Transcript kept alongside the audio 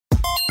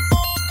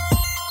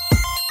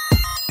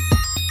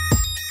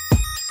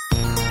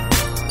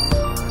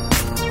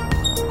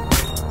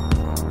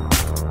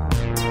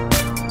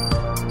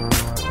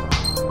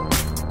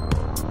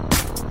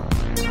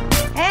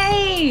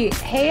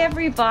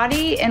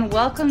everybody, and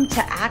welcome to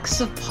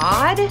Acts of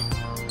Pod.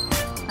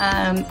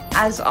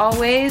 As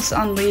always,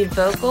 on lead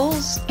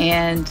vocals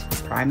and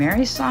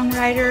primary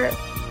songwriter,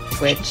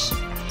 which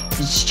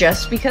is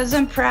just because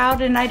I'm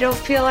proud and I don't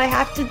feel I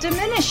have to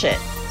diminish it.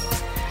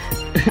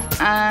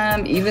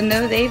 Even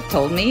though they've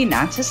told me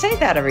not to say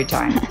that every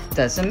time.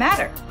 Doesn't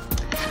matter.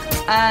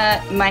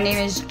 My name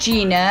is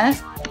Gina,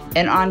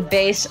 and on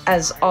bass,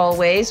 as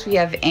always, we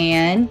have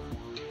Anne.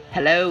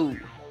 Hello.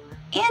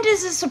 And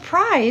as a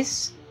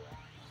surprise,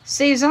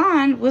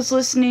 Cezanne was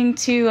listening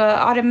to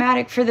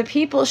Automatic for the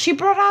People. She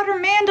brought out her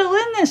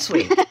mandolin this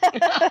week.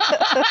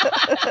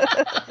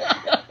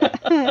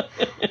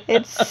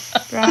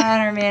 Brought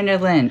out her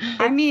mandolin.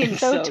 I mean,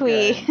 so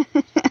twee.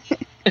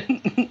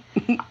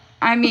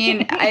 I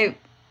mean,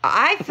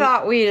 I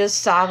thought we'd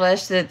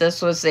established that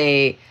this was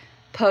a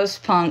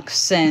post-punk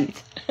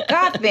synth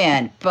goth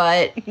band,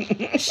 but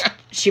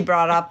she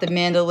brought out the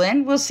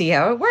mandolin. We'll see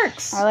how it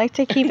works. I like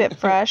to keep it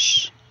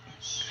fresh.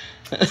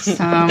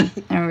 So,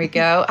 there we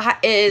go.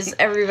 Is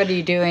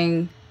everybody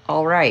doing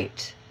all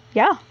right?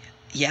 Yeah.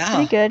 Yeah.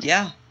 Pretty good.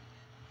 Yeah.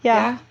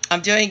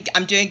 I'm doing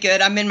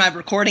good. I'm in my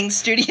recording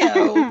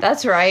studio.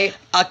 That's right.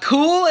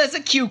 Cool as a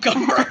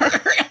cucumber.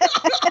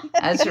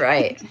 That's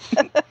right.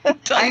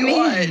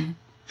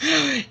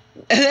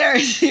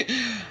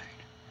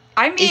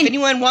 If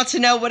anyone wants to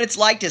know what it's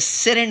like to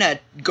sit in a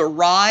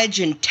garage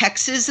in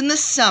Texas in the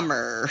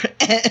summer.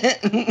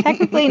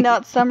 Technically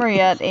not summer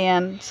yet,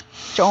 and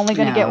it's only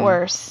going to get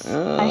worse.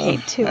 I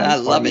hate to. I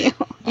love it.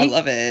 I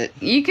love it.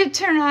 You could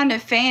turn on a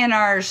fan.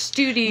 Our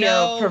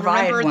studio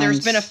provided remember, ones.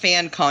 there's been a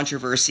fan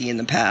controversy in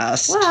the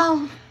past.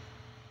 Well,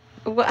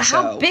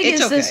 how big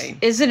is this?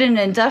 Is it an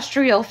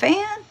industrial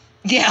fan?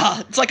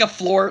 Yeah, it's like a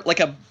floor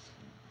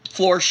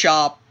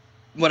shop,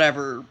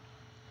 whatever.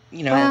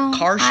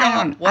 Car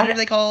shop. What are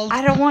they called?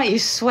 I don't want you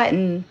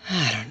sweating.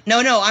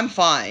 No, I'm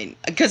fine.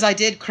 Because I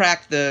did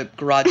crack the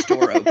garage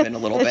door open a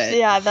little bit.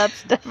 Yeah,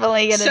 that's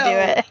definitely going to do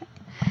it.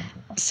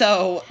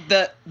 So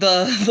the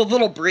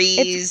little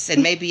breeze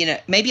and maybe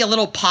a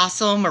little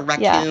possum or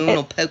raccoon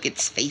will poke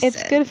its face in.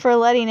 It's good for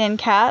letting in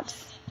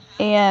cats.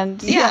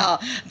 And yeah,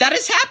 that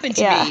has happened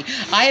to me.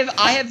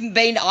 I have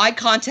made eye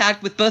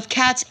contact with both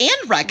cats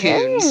and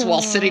raccoons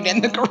while sitting in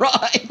the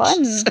garage.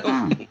 Fun.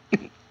 So.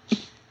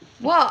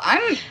 Well,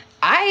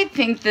 I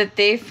think that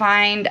they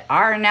find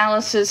our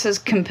analysis as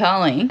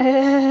compelling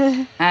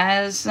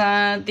as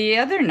the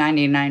other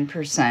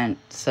 99%.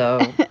 So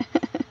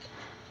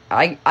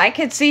I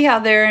could see how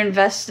they're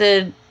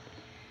invested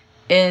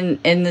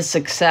in the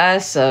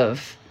success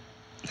of,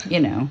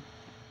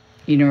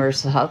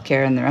 universal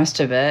healthcare and the rest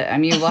of it. I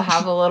mean, we'll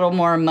have a little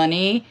more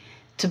money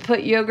to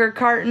put yogurt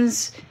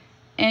cartons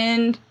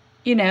in,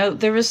 the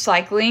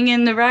recycling,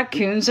 and the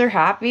raccoons are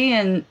happy,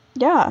 and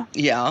yeah.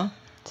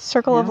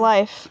 Circle of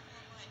life.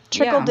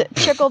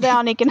 Trickle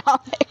down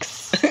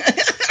economics.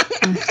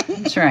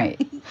 That's right.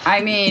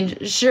 I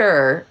mean,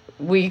 sure,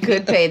 we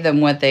could pay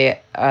them what they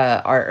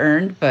are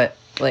earned, but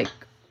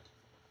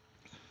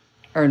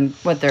earn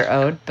what they're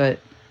owed, but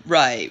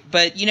right.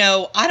 But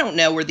I don't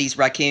know where these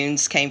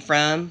raccoons came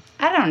from.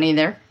 I don't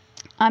either.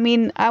 I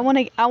mean, I want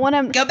to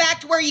go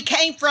back to where you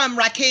came from,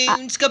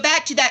 raccoons. Go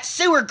back to that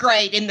sewer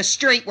grate in the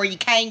street where you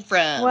came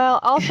from. Well,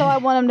 also, I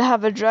want them to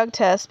have a drug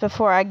test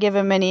before I give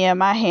them any of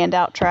my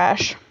handout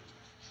trash.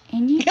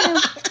 And you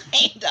know,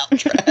 handout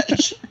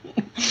trash.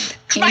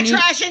 My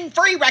trash and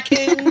free,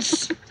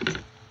 raccoons.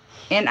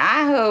 And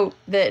I hope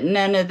that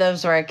none of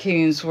those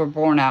raccoons were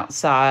born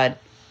outside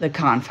the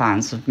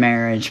confines of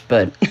marriage,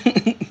 but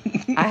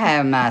I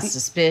have my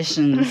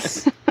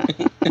suspicions.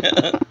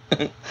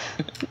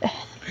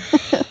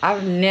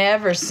 I've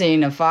never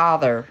seen a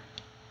father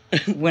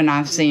when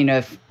I've seen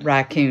a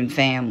raccoon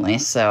family,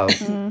 so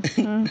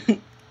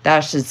that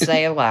should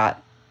say a lot.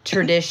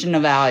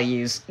 Traditional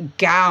values,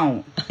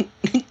 gone.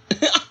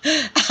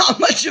 How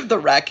much of the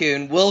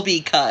raccoon will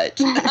be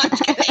cut? I'm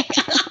kidding.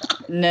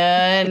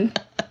 None.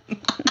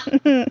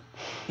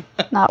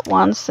 Not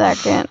 1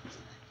 second.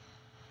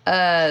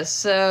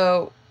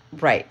 So,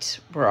 right.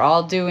 We're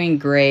all doing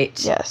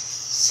great. Yes.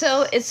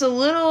 So, it's a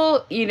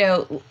little,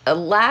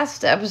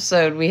 last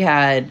episode we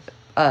had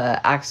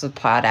Acts of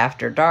Pod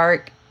After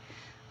Dark.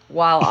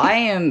 While I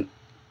am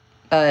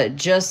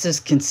just as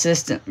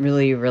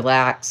consistently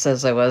relaxed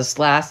as I was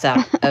last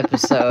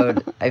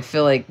episode, I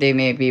feel like they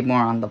may be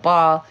more on the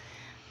ball.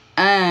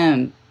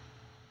 But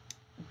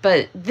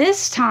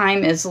this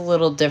time is a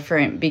little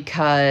different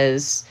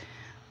because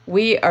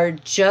we are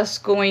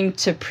just going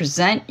to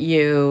present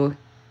you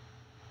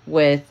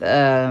with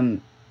a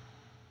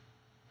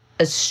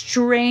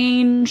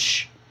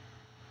strange,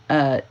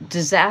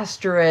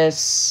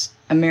 disastrous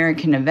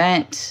American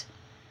event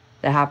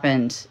that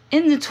happened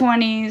in the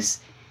 20s,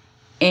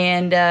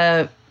 and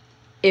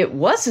it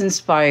was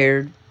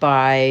inspired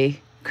by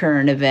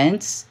current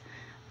events,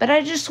 but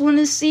I just want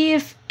to see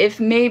if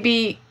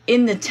maybe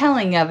in the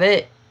telling of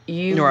it,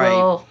 you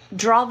will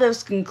draw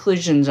those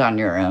conclusions on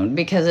your own,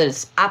 because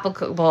it's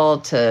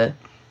applicable to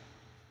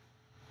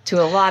a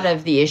lot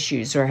of the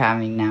issues we're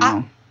having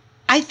now.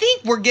 I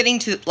think we're getting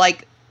to,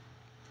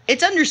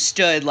 it's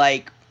understood,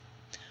 like,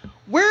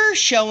 we're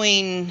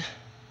showing,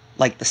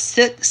 like, the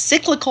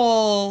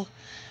cyclical,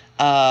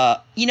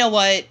 you know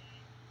what?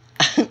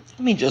 Let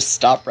me just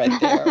stop right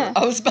there.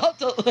 I was about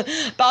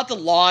to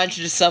launch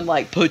into some,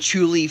 like,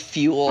 patchouli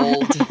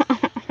fueled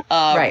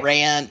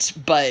rant,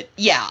 but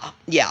yeah.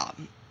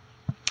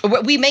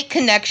 We make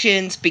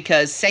connections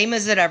because same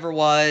as it ever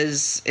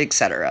was,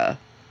 etc.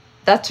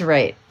 That's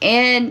right.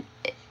 And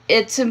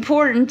it's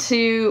important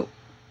to,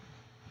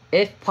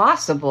 if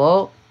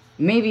possible,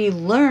 maybe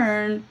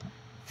learn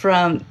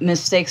from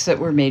mistakes that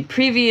were made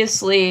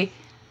previously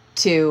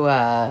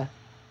to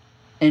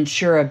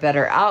ensure a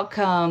better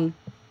outcome.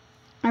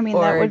 I mean,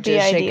 that would be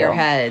ideal. Shake our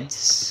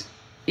heads.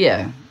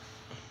 Yeah.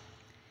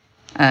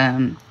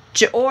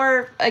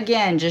 Or,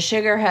 again, just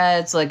shake our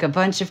heads like a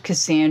bunch of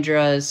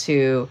Cassandras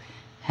who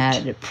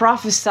had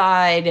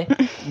prophesied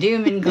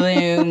doom and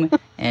gloom,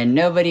 and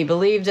nobody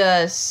believed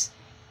us,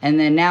 and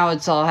then now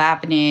it's all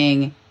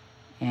happening,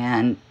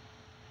 and...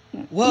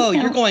 Whoa,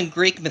 you're going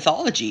Greek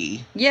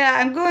mythology. Yeah,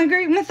 I'm going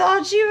Greek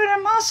mythology, but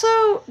I'm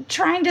also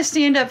trying to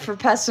stand up for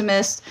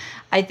pessimists.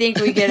 I think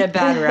we get a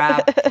bad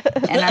rap,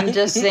 and I'm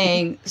just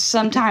saying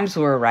sometimes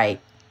we're right.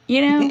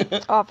 You know?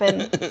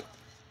 Often.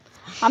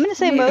 I'm going to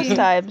say most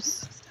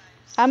times.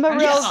 I'm a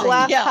real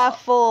glass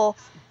half full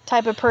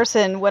type of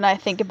person when I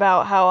think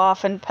about how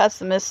often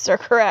pessimists are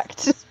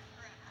correct.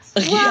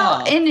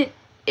 Well, and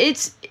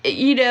it's,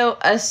 you know,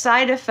 a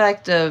side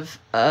effect of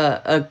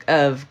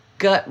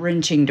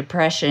gut-wrenching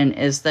depression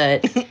is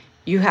that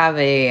you have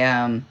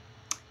a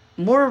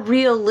more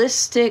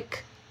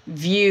realistic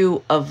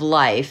view of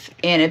life,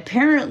 and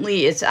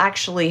apparently it's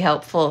actually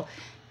helpful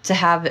to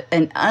have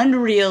an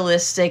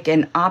unrealistic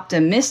and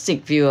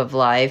optimistic view of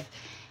life.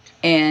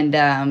 And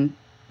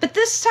but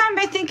this time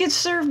I think it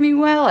served me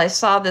well. I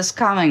saw this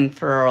coming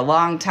for a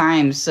long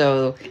time,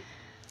 so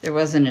there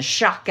wasn't a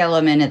shock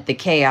element at the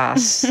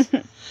chaos.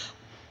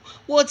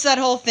 Well, it's that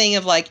whole thing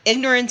of, like,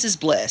 ignorance is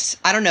bliss.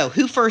 I don't know.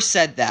 Who first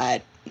said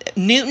that?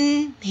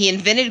 Newton? He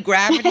invented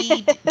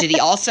gravity? Did he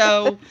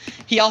also...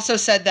 He also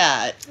said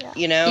that,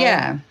 you know?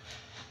 Yeah.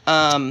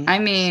 I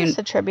mean... Just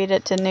attribute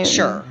it to Newton.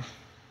 Sure.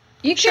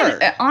 You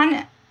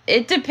can...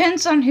 It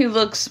depends on who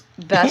looks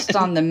best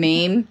on the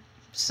meme.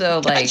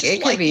 So, like,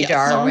 it could be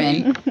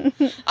Darwin.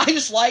 I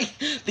just like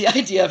the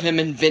idea of him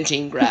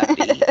inventing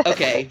gravity.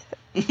 Okay.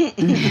 He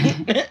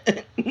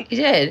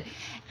did.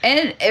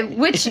 And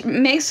which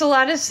makes a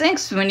lot of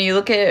sense when you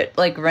look at,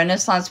 like,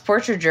 Renaissance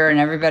portraiture and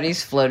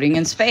everybody's floating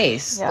in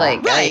space. Yeah.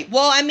 Like, right.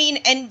 Well, I mean,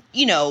 and,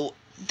 you know,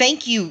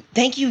 thank you,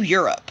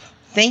 Europe.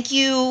 Thank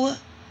you,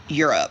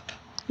 Europe.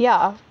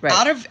 Yeah. Right.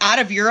 Out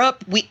of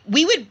Europe, we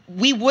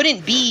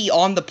wouldn't be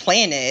on the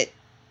planet,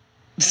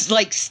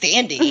 like,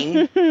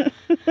 standing if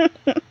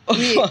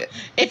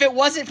it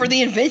wasn't for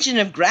the invention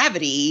of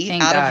gravity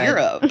of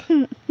Europe.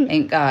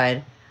 Thank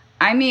God.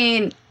 I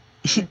mean,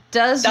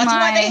 that's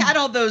why they had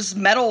all those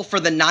medal for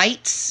the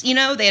knights, you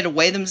know? They had to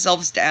weigh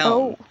themselves down.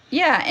 Oh.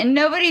 Yeah, and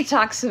nobody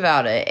talks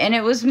about it. And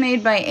it was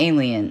made by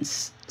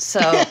aliens. So...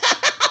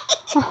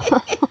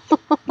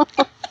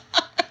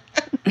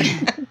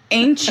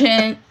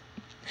 Ancient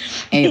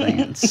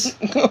aliens.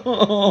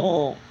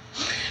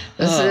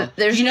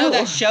 There's you know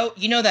that show.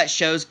 You know that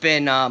show's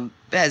been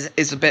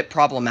is a bit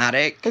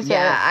problematic.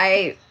 Yeah,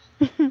 I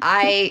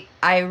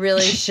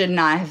really should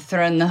not have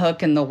thrown the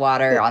hook in the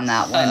water on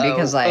that one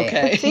because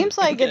It seems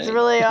like it's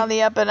really on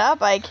the up and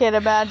up. I can't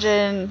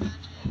imagine.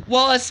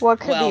 Well, what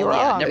could be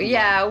wrong?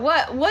 Yeah,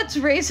 what's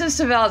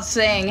racist about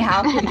saying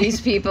how could these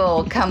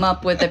people come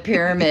up with a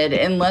pyramid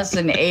unless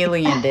an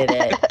alien did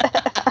it?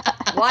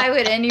 Why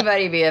would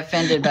anybody be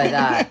offended by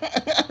that?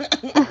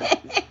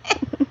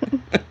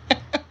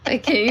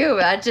 Like, can you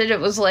imagine? It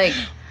was like,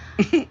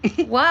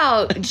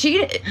 wow,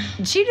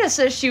 Cheetah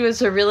says she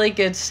was a really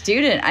good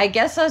student. I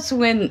guess that's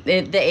when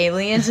the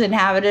aliens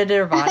inhabited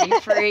her body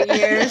for 8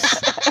 years.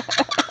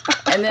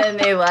 And then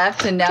they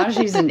left, and now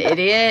she's an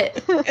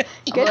idiot.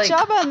 Good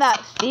job on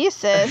that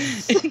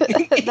thesis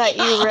that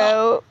you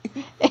wrote.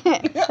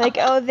 Like,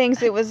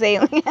 thinks it was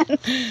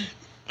aliens.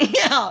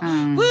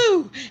 Yeah.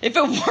 Woo! If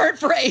it weren't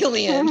for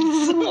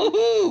aliens.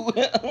 Woo!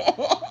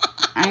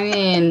 I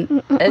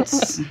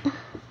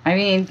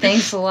mean,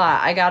 thanks a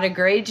lot. I got a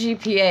great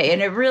GPA,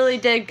 and it really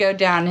did go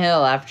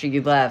downhill after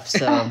you left,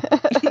 so.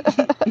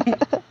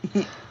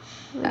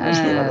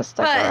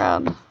 Stuck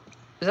around.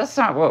 That's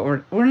not what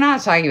we're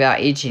not talking about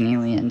ancient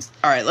aliens.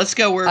 All right, let's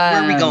go. Where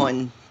are we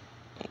going?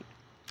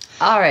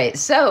 All right,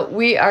 so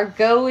we are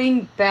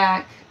going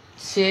back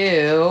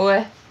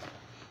to,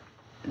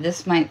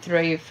 this might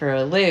throw you for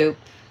a loop.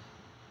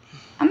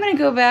 I'm going to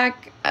go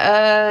back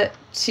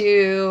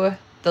to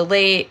the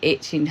late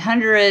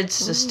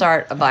 1800s to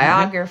start a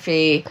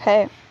biography.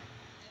 Okay.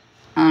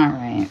 All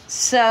right.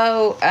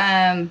 So,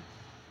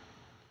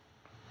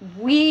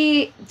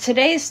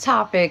 today's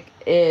topic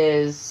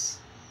is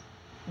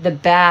the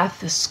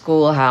Bath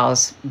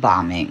schoolhouse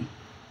bombing.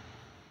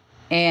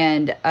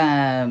 And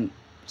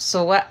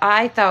so what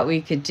I thought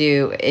we could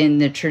do in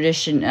the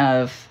tradition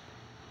of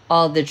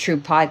all the true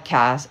crime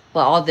podcasts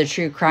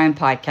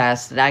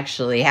that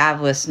actually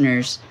have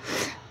listeners,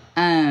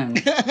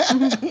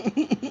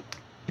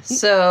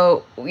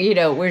 So,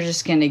 we're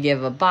just going to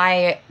give a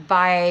bio.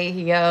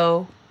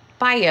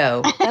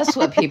 That's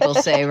what people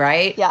say,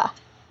 right? Yeah.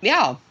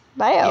 Yeah.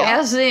 Bio.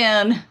 As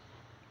in,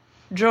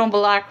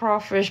 jambalaya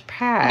crawfish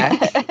pie.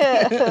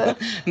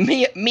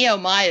 Mio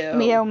Mayo.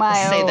 Mio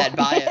Mayo. Say that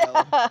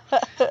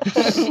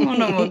bio.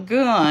 Son of a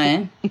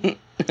gun.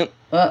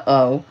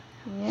 Uh-oh.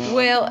 Yeah.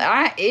 Well,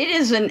 it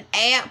is an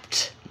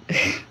apt...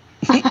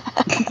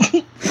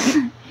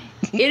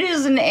 It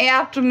is an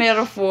apt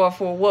metaphor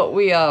for what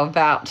we are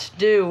about to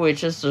do,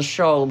 which is to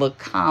show the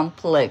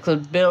complex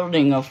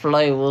building of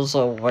flavors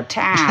over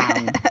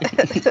time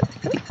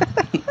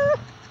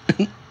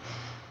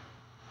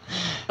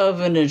of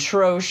an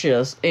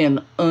atrocious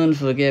and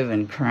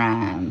unforgiving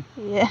crime.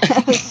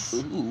 Yes.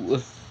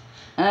 Ooh.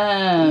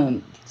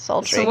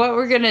 Sultry. So what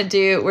we're going to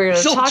do, we're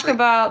going to talk Sultry.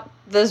 about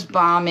this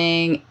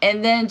bombing,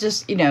 and then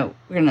just, we're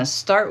going to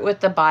start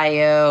with the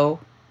bio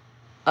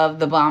of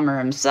the bomber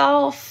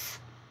himself.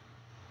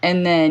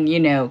 And then,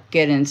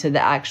 get into the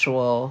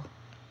actual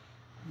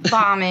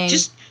bombing.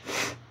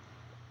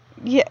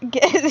 Yeah,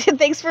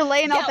 thanks for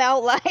laying out the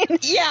outline.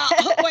 Yeah,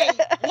 wait.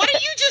 Why don't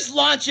you just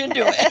launch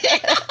into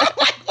it?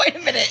 Like, wait a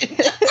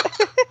minute.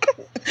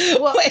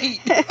 Well,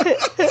 Wait.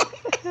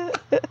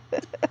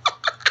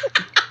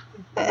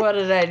 What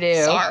did I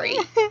do? Sorry.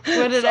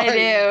 What did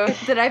I do?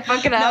 Did I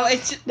fuck it up?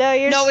 It's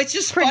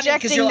just funny 'cause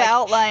projecting you're the like,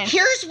 outline.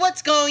 Here's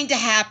what's going to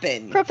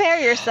happen.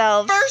 Prepare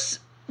yourselves. First,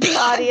 I'm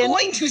Audience.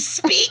 going to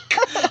speak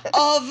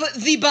of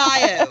the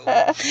bio.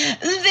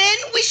 Then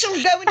we shall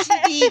go into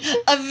the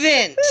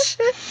event.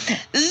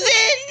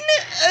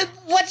 Then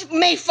what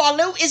may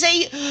follow is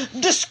a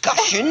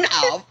discussion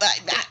of that.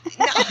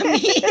 No, I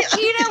mean,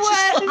 You know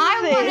what?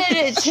 I wanted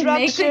it to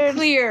make it Structured.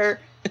 clear.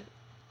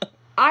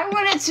 I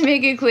wanted to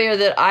make it clear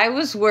that I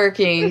was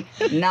working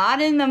not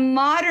in the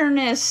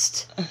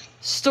modernist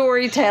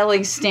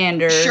storytelling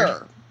standard.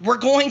 Sure. We're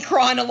going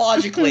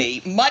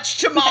chronologically, much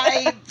to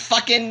my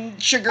fucking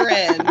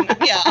chagrin.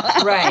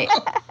 Yeah. Right.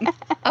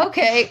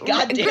 Okay.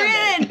 God damn it.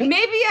 Granted,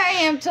 maybe I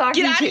am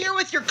talking Get out to... of here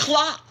with your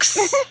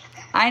clocks.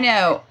 I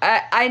know.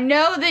 I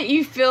know that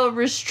you feel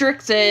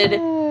restricted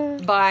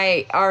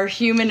by our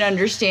human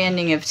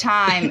understanding of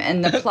time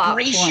and the plot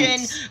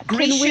points.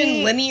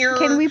 Grecian linear.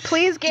 Can we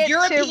please get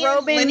European to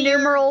Roman linear-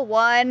 numeral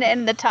 1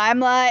 and the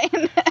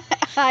timeline?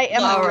 I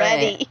am All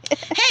ready.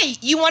 Hey,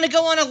 you want to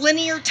go on a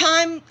linear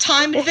time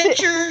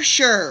adventure?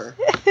 Sure.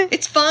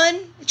 It's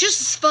fun. Just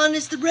as fun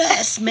as the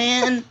rest,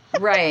 man.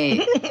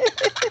 Right.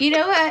 You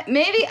know what?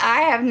 Maybe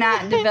I have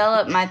not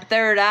developed my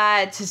third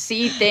eye to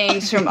see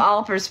things from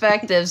all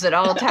perspectives at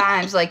all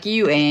times like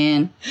you,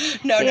 Anne.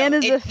 No, Anne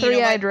is it- the you know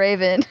three-eyed what?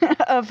 raven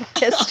of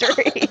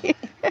history.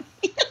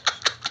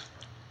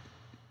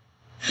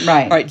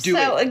 Right. All right, do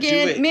so it,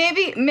 again, do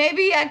it.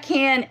 maybe I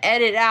can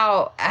edit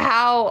out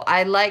how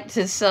I like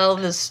to sell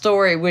the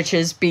story, which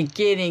is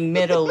beginning,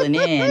 middle, and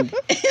end.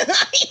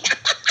 Because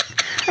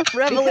it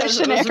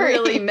Revolutionary. was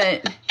really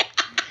meant.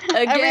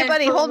 Again,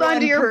 Everybody, for hold on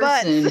one to your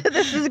person. butts.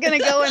 This is going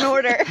to go in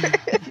order.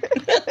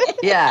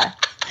 Yeah.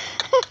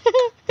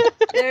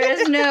 There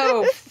is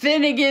no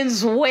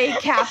Finnegan's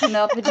Wake happening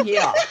up in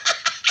here.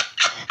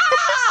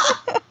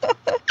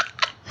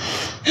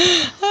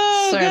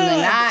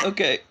 Certainly not.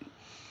 Okay.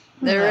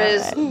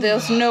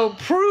 There's no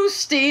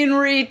Proustian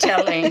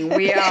retelling.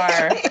 We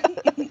are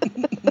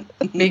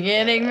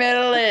beginning,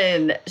 middle,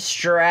 end,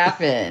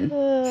 strap in.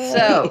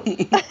 So,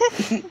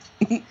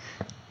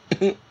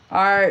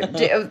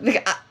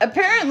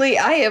 apparently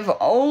I have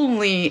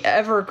only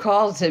ever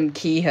called him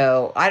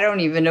Kehoe. I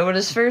don't even know what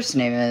his first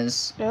name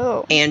is.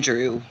 Oh,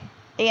 Andrew.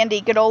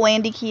 Andy, good old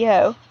Andy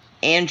Kehoe.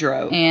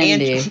 Andrew.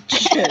 Andy.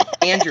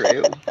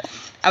 Andrew.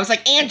 I was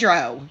like,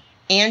 Andrew.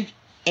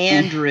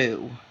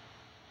 Andrew.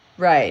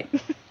 Right.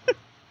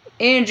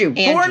 Andrew.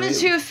 Born Andrew.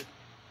 into...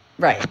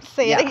 Right.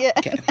 Say yeah. it again.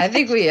 Okay. I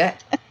think we... Do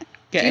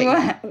Okay. you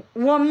want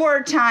one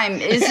more time?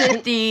 Is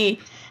it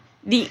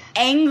the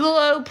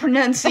Anglo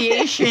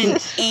pronunciation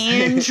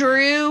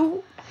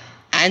Andrew?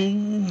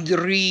 Andrew.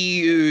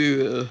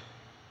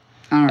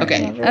 All right.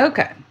 Okay. Andrew.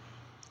 Okay.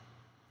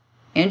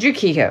 Andrew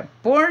Kehoe.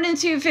 Born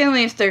into a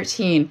family of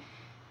 13,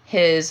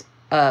 his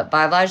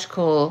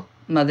biological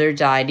mother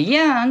died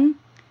young.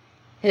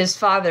 His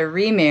father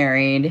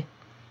remarried.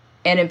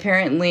 And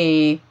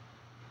apparently,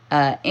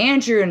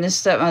 Andrew and his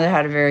stepmother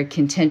had a very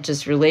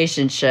contentious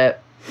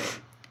relationship.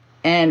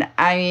 And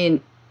I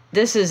mean,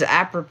 this is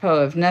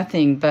apropos of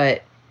nothing,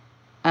 but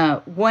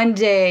one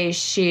day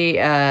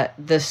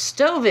the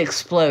stove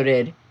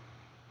exploded,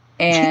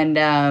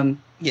 and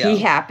he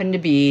happened to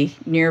be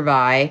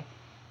nearby.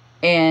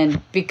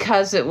 And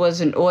because it was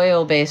an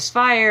oil-based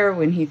fire,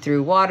 when he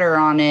threw water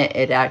on it,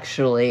 it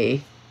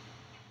actually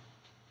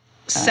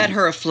Set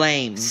her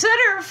aflame. set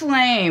her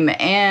aflame.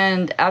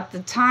 And at the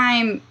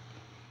time,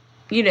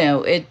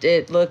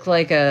 it looked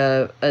like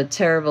a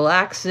terrible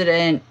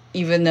accident,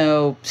 even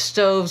though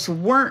stoves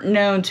weren't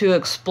known to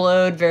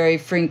explode very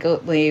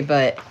frequently.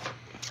 But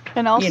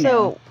And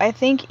also, I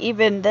think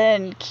even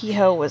then,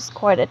 Kehoe was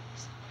quite a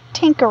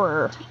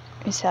tinkerer.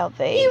 is how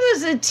they He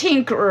was a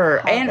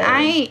tinkerer, How and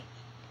they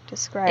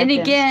describe and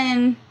him.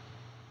 again,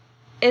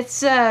 it's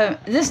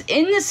this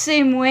in the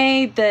same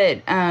way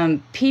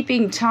that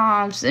peeping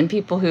toms and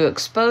people who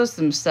expose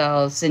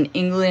themselves in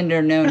England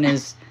are known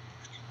as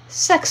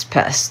sex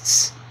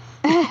pests.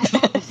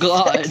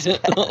 God.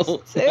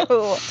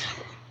 Ew.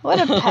 What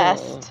a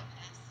pest.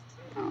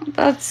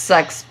 That's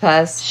sex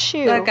pest.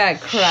 Shoo. That guy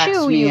cracks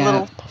Shoo, me you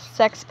up. little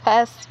sex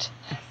pest.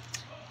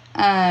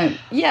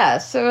 Yeah,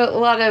 so a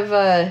lot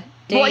of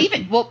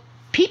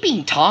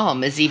peeping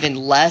Tom is even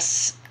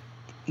less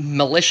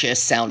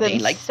malicious sounding.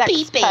 Than Like sex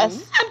peeping.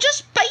 pest. I'm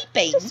just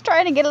peeping. Just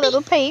trying to get a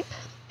little peep.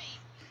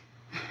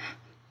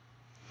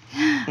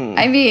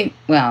 I mean,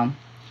 well,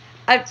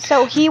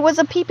 So he was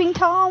a peeping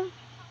Tom?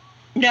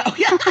 No.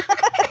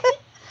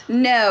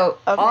 no.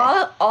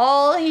 Okay.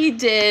 All he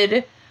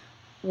did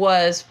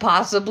was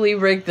possibly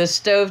rig the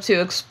stove to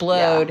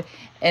explode,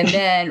 and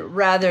then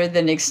rather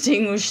than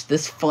extinguish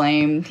this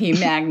flame, he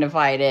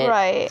magnified it.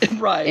 Right.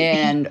 Right.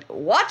 And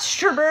watched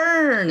her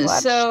burn.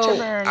 Watched so her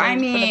burn I in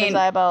front of his mean,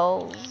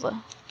 eyeballs.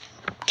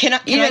 Can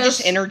I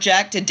just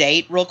interject a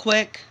date real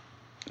quick?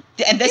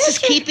 And this is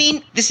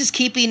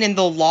keeping in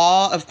the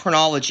law of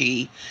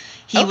chronology.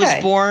 He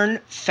was born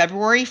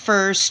February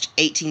 1st,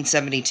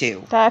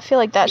 1872. I feel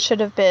like that should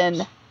have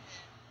been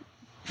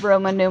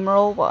Roman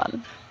numeral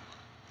 1.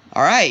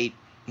 All right.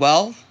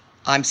 Well,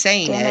 I'm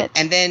saying Damn it.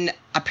 And then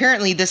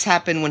apparently this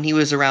happened when he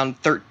was around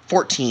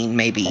 14,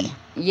 maybe.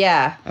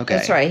 yeah, Okay.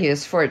 that's right. He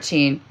was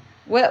 14.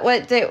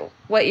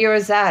 What year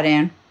was that,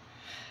 Ann?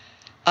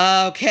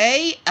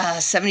 Okay,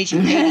 72,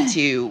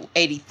 82,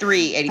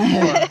 83, 84,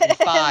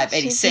 85,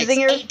 She's 86,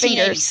 using her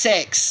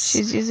 1886.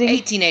 She's using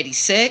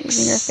 1886.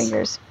 Using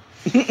her fingers.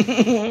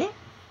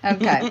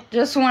 Okay,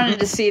 just wanted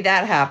to see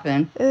that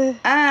happen.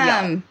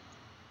 Ugh.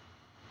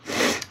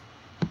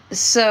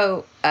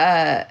 So,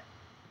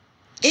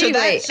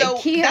 anyway,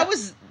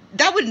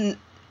 that wouldn't.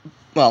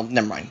 Well,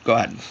 never mind. Go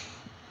ahead.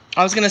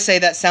 I was gonna say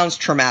that sounds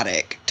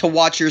traumatic to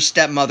watch your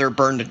stepmother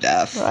burn to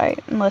death. Right,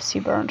 unless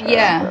you burned her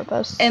Yeah. on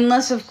purpose.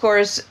 unless, of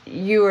course,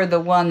 you were the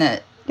one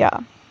that Yeah.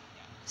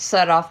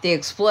 set off the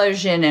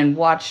explosion and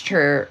watched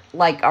her,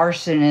 like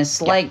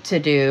arsonists like to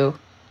do,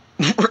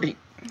 Right.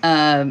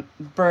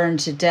 burn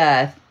to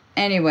death.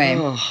 Anyway,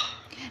 Ugh.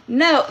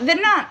 no, they're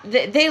not.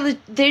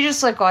 They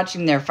just like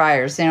watching their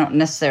fires. They don't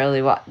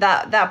necessarily watch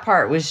that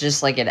part. Was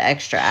just like an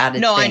extra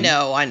added. No, thing.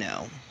 I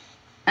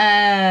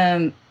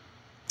know.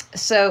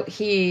 So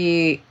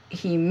he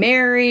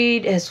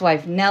married his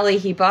wife Nellie.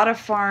 He bought a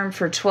farm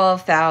for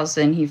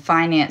 $12,000. He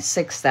financed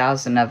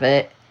 $6,000 of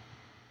it.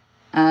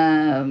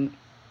 And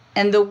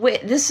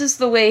this is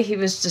the way he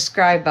was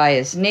described by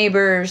his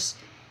neighbors.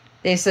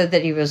 They said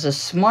that he was a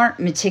smart,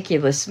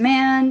 meticulous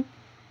man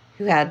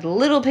who had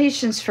little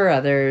patience for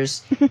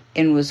others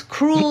and was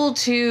cruel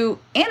to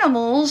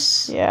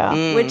animals.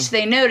 Yeah. Which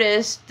they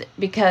noticed Red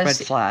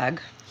because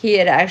flag. he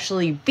had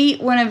actually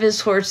beat one of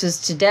his horses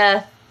to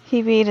death.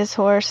 He beat his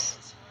horse.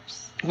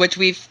 Which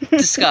we've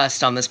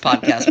discussed on this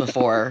podcast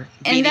before.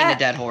 Beating a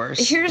dead horse.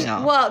 Here's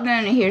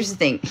Yeah. here's the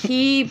thing.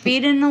 He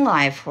beat an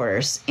alive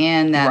horse,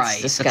 and that's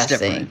Right, that's disgusting.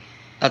 different.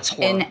 That's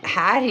horrible. And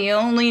had he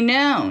only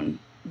known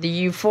the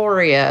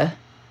euphoria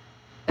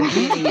of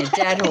beating a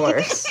dead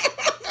horse.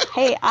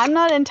 Hey, I'm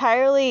not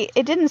entirely...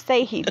 It didn't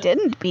say he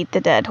didn't beat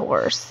the dead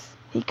horse.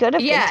 He could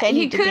have Yeah,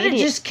 he continued to could beat have it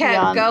just kept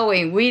beyond-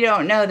 going. We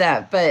don't know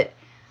that, but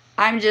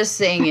I'm just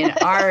saying in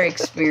our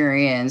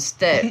experience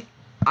that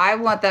I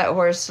want that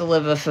horse to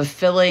live a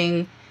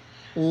fulfilling,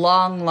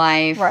 long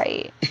life.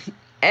 Right.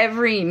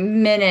 Every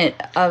minute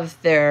of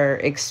their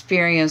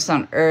experience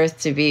on Earth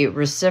to be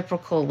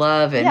reciprocal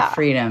love and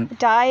freedom.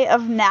 Die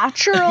of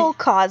natural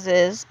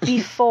causes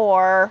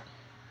before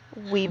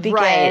we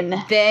begin.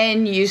 Right.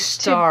 Then you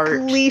start. To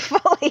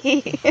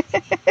gleefully.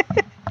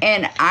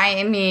 And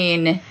I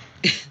mean,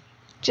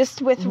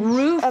 just with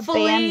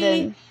ruefully,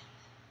 abandon.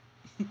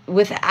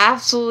 with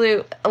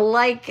absolute,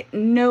 like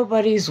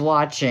nobody's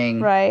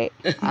watching. Right.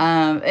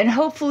 And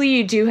hopefully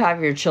you do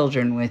have your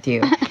children with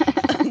you.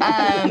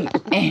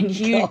 And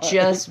you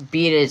just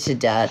beat it to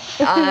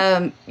death.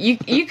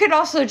 You could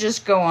also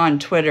just go on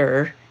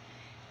Twitter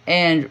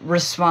and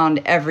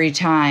respond every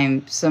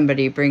time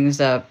somebody brings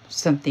up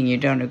something you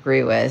don't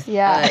agree with.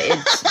 Yeah.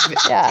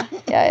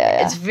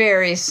 Yeah. It's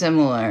very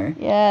similar.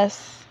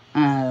 Yes.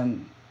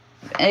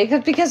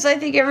 Because I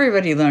think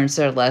everybody learns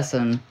their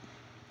lesson.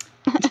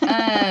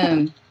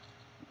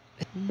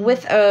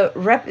 With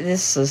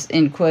this is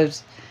in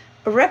quotes,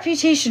 a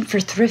reputation for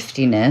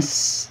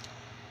thriftiness.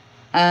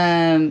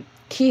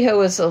 Kehoe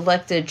was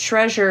elected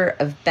treasurer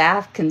of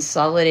Bath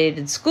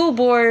Consolidated School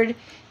Board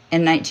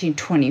in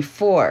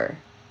 1924.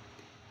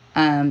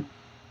 And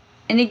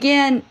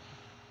again,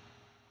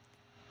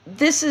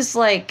 this is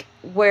like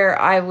where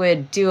I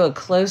would do a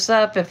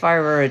close-up if I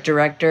were a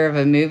director of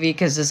a movie,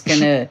 because it's going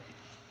to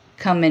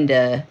come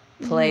into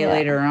play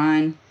later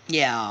on.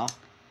 Yeah.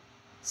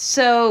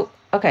 So,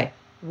 okay,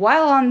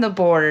 while on the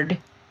board,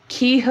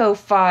 Kehoe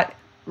fought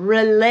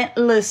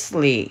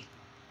relentlessly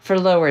for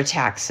lower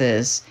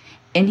taxes,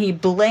 and he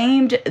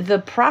blamed the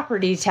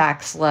property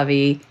tax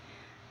levy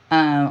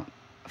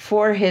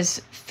for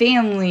his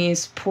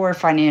family's poor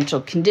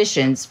financial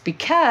conditions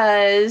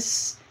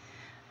because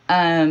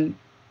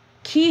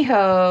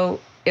Kehoe,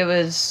 it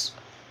was,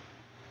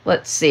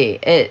 let's see,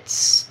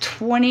 it's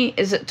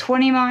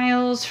 20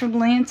 miles from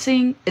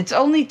Lansing? It's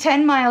only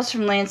 10 miles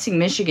from Lansing,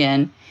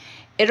 Michigan.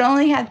 It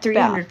only had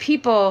 300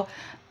 people,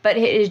 but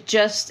it had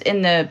just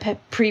in the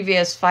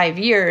previous 5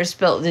 years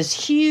built this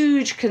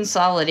huge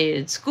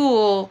consolidated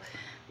school,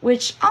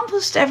 which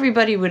almost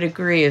everybody would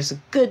agree is a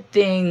good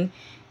thing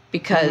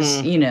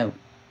because,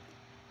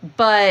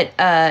 but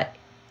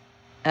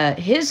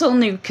his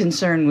only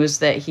concern was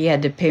that he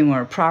had to pay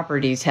more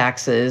property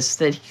taxes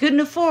that he couldn't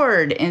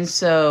afford. And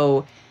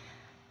so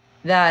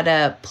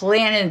that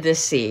planted the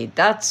seed.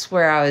 That's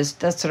what I was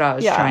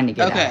trying to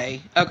get at.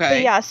 Okay.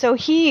 But yeah, so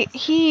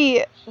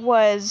he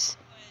was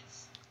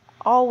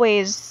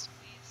always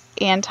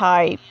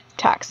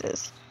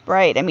anti-taxes,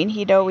 right? I mean,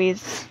 he'd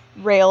always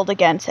railed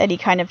against any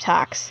kind of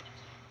tax.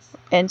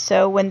 And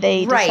so when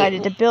they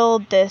decided to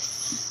build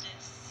this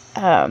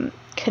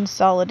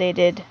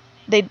consolidated,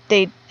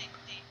 they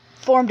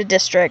formed a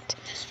district,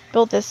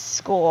 built this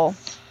school,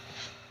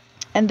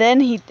 and then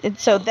he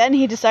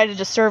decided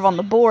to serve on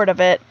the board of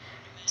it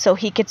so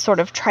he could sort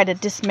of try to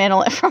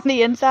dismantle it from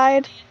the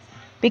inside,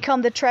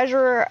 become the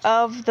treasurer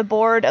of the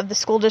board of the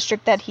school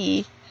district that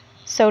he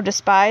so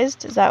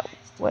despised. Is that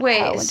what?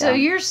 Wait, so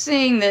you're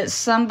saying that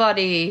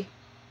somebody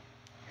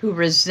who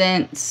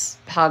resents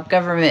how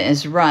government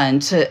is run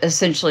to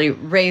essentially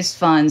raise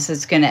funds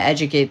that's going to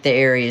educate the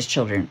area's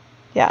children?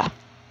 Yeah.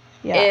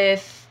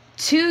 If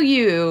to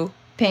you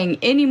paying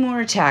any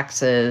more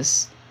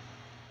taxes,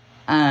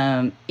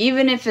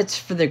 even if it's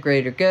for the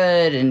greater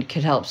good and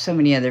could help so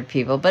many other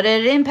people, but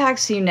it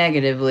impacts you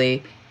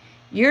negatively,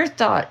 your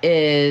thought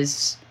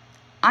is,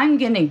 I'm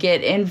going to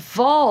get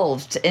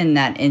involved in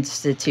that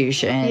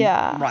institution.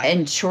 Yeah. Right.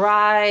 And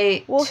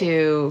try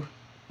to...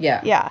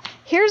 Yeah. Yeah.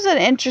 Here's an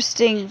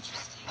interesting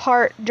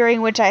part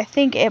during which I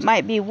think it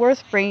might be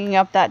worth bringing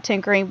up that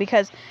tinkering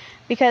because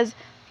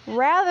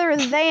rather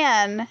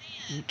than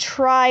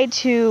try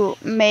to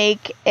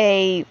make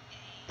a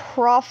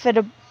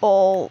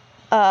profitable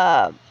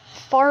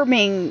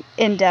farming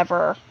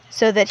endeavor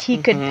so that he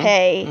could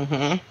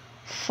pay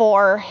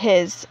for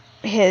his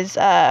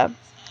the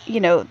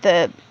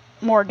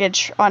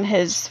mortgage on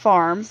his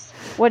farm,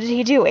 what did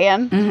he do,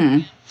 Anne?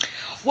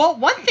 Mm-hmm. Well,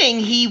 one thing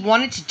he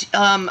wanted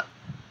to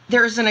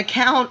there's an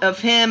account of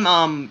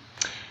him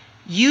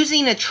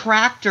using a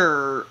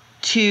tractor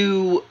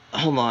to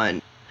hold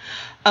on.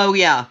 Oh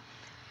yeah.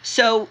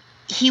 So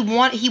he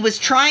was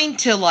trying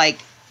to like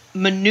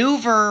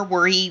maneuver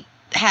where he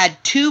had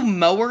two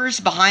mowers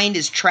behind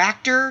his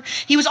tractor.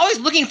 He was always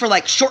looking for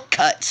like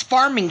shortcuts,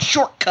 farming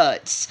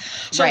shortcuts.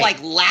 So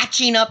like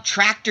latching up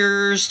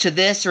tractors to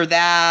this or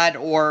that,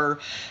 or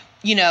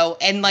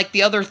and like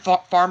the other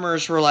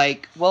farmers were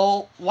like,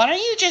 well, why don't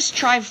you just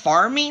try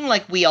farming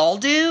like we all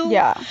do?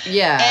 Yeah.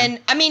 And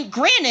I mean,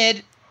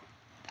 granted,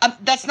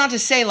 that's not to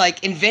say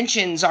like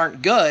inventions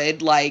aren't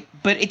good, like,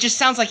 but it just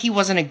sounds like he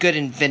wasn't a good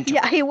inventor.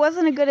 Yeah, he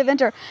wasn't a good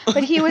inventor,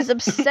 but he was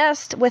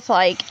obsessed with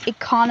like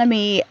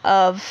economy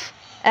of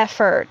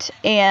effort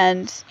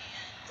and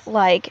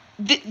like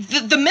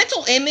the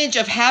mental image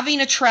of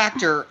having a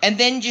tractor and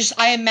then just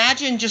I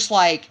imagine just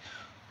like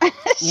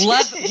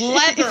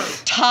leather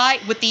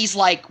tied with these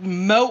like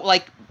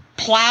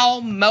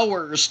plow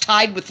mowers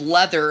tied with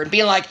leather and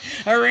being like,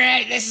 all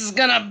right, this is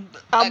gonna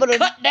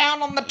cut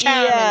down on the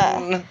time.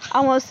 Yeah,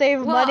 I'm gonna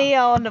save money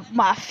on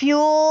my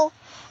fuel.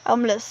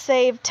 I'm gonna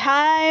save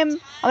time. I'm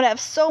gonna have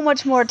so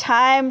much more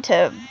time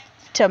to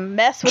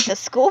mess with the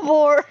school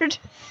board.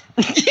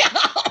 Yeah.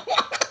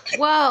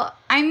 Well,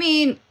 I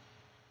mean,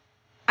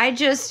 and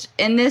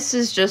this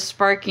is just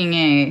sparking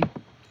a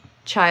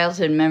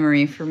childhood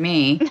memory for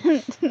me.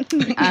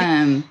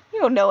 You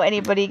don't know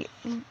anybody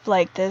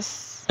like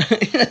this.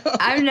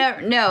 I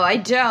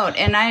don't,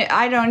 and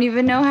I don't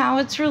even know how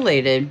it's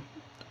related.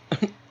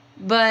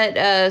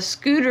 But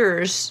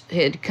scooters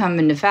had come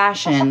into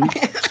fashion,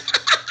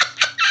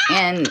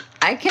 and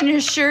I can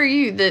assure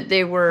you that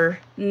they were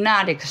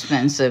not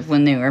expensive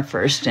when they were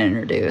first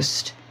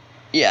introduced.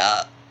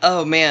 Yeah.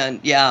 Oh man.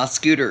 Yeah.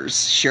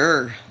 Scooters.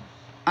 Sure.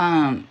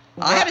 I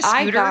had a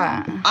scooter.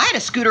 I had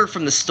a scooter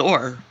from the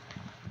store.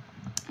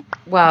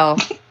 Well,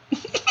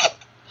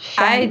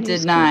 I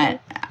did not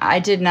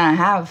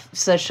have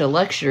such a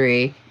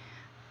luxury,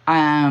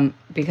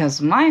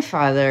 because my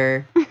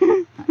father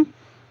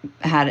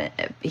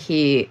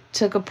he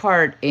took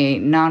apart a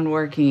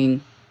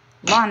non-working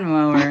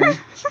lawnmower.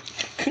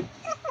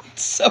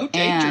 So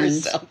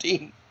dangerous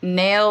sounding.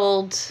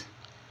 Nailed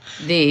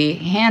the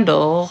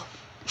handle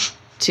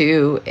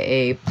to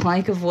a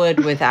plank of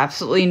wood with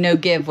absolutely no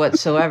give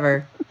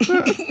whatsoever,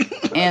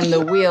 and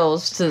the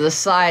wheels to the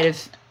side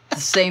of the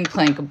same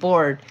plank of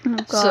board.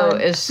 Oh, so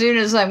as soon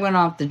as I went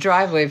off the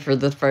driveway for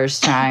the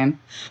first time,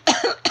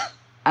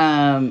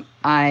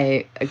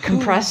 I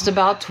compressed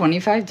about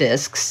 25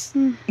 discs,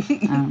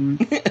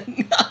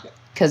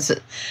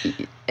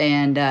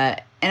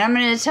 And I'm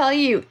going to tell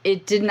you,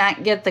 it did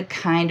not get the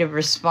kind of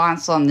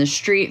response on the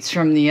streets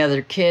from the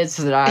other kids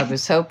that I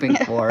was hoping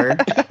for.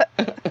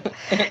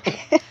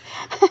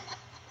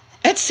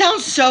 That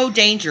sounds so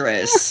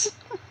dangerous.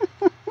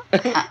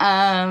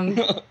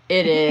 It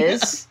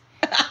is.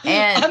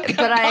 And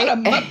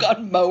I've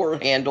got mower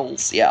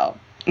handles, yeah.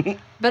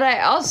 But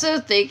I also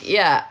think,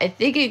 I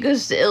think it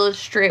goes to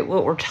illustrate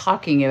what we're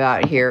talking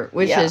about here,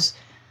 which is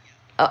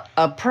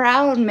a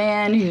proud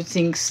man who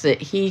thinks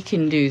that he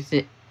can do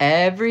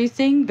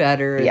everything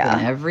better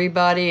than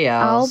everybody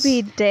else. I'll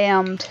be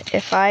damned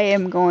if I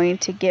am going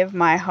to give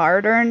my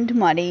hard-earned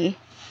money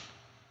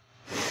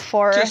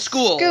for a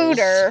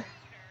scooter.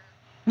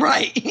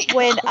 Right.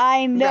 When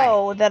I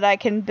know that I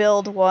can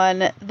build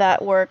one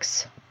that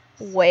works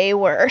way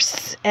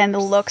worse and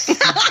looks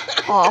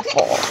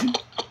awful.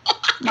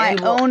 My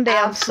own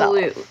damn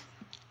self.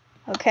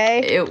 Okay?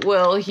 It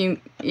will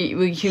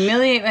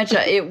humiliate my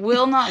child. It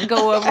will not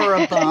go over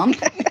a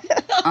bump.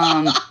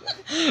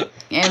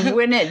 And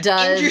when it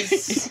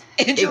does...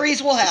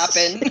 Injuries will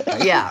happen.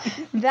 Yeah.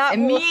 That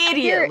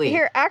immediately.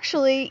 Here,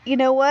 actually, you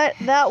know what?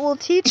 That will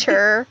teach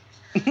her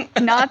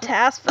not to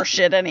ask for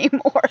shit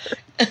anymore.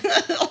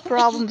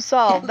 Problem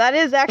solved. That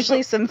is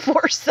actually some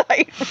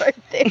foresight right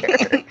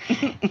there.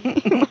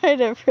 He might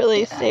have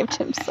really saved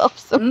himself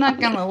some I'm not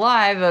going to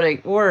lie, but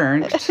it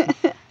worked.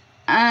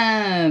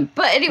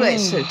 But anyway,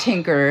 so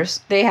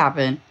Tinkerers, they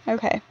happen.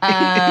 Okay.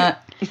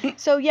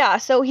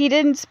 So he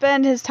didn't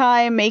spend his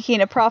time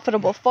making a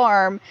profitable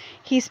farm.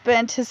 He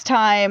spent his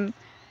time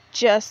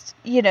just,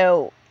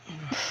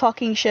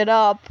 fucking shit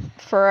up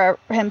for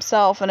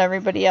himself and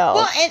everybody else.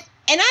 Well,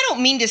 and I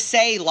don't mean to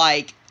say,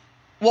 like,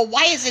 well,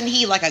 why isn't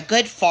he, like, a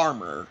good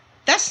farmer?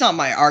 That's not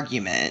my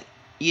argument.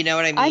 You know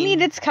what I mean? I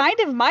mean, it's kind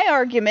of my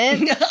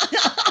argument.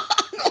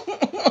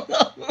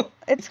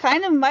 It's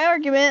kind of my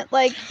argument.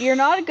 Like, you're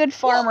not a good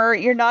farmer.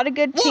 You're not a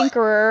good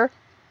tinkerer.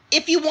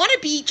 If you want to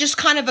be just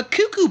kind of a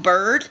cuckoo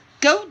bird,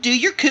 go do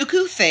your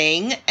cuckoo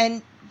thing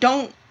and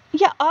don't...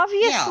 Yeah,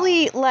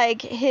 obviously,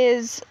 like,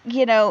 his,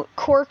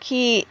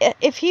 quirky...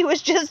 If he was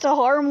just a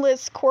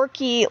harmless,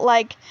 quirky,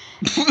 like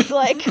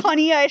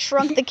Honey, I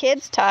Shrunk the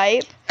Kids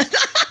type...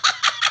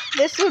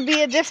 This would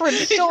be a different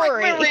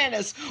story. Rick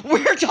Moranis.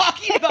 We're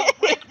talking about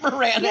Rick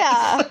Moranis.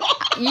 Yeah.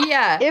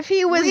 Yeah. If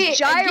he was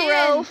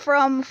Gyro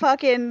from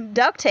fucking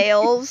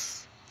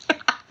DuckTales,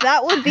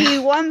 that would be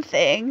one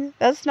thing.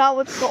 That's not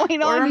what's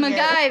going on here. Or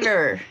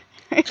MacGyver.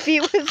 If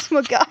he was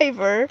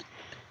MacGyver.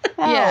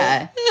 Oh.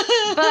 Yeah.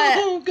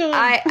 But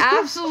I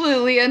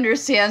absolutely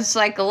understand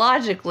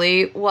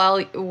psychologically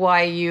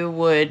why you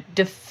would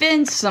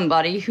defend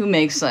somebody who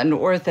makes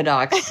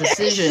unorthodox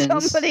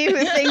decisions. Somebody who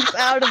thinks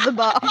out of the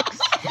box.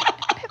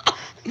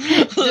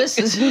 This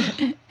is,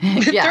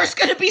 There's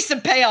going to be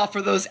some payoff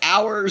for those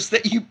hours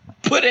that you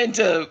put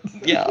into,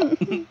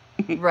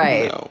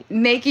 right. No.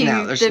 Making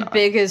the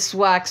biggest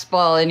wax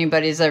ball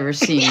anybody's ever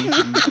seen.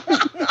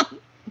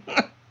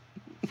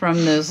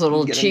 From those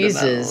little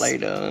cheeses. That's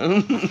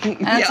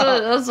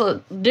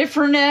a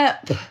different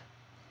ep.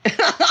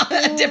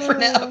 A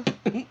different ep.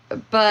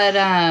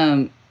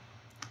 But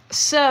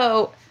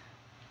so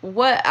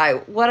what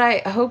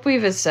I hope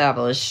we've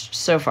established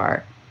so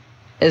far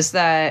is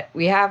that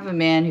we have a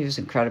man who's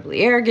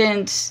incredibly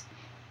arrogant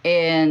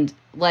and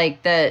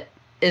like that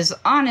is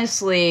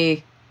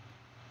honestly,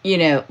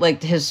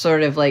 like his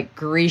sort of like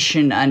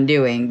Grecian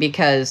undoing,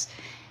 because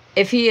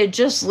if he had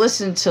just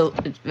listened to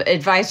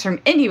advice from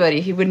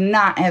anybody, he would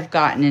not have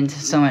gotten into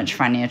so much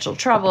financial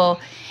trouble.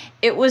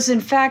 It was,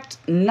 in fact,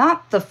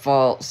 not the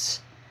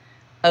fault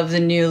of the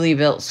newly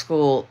built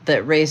school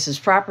that raised his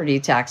property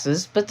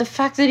taxes, but the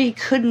fact that he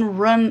couldn't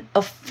run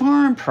a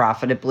farm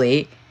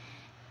profitably.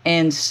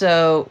 And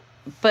so,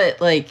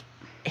 but like,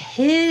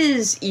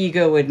 his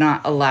ego would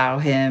not allow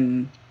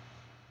him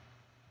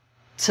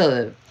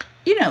to,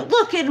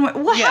 look at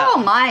how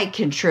am I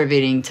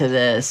contributing to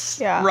this?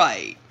 Yeah.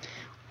 Right.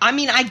 I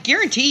mean, I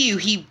guarantee you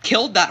he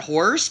killed that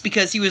horse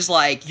because he was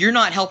like, you're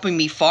not helping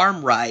me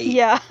farm right.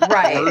 Yeah.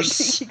 Right.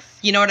 Horse.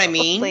 You know what I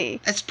mean?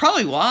 That's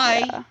probably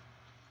why. Yeah.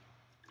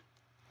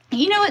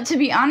 You know what, to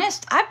be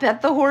honest, I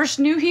bet the horse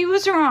knew he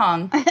was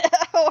wrong.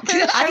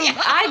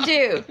 I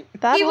do.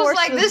 That he was horse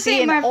like, was this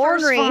ain't my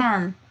ornery. first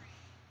farm.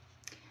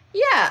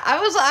 Yeah,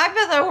 I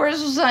bet that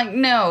horse was like,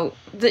 no,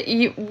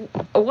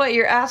 what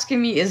you're asking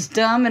me is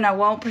dumb and I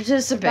won't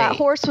participate. That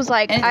horse was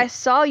like, I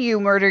saw you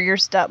murder your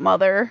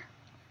stepmother.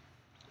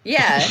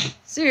 Yeah,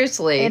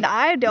 seriously. And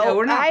No,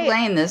 we're not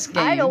playing this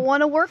game. I don't want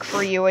to work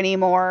for you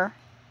anymore.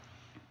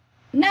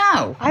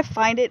 No. I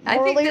find it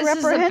morally I think this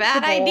is a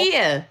bad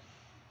idea.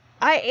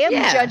 I am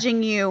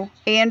judging you,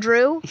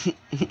 Andrew.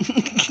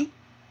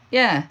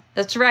 Yeah,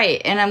 that's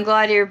right. And I'm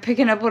glad you're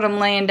picking up what I'm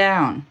laying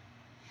down.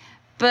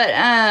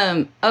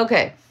 But,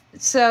 okay.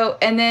 So,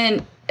 and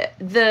then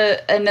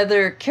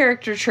another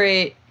character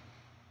trait,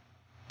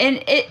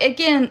 and it,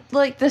 again,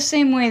 like the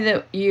same way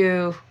that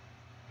you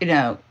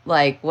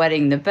like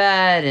wetting the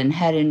bed and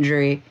head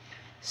injury.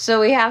 So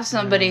we have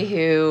somebody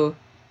who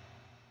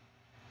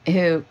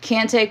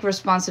can't take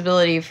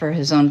responsibility for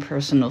his own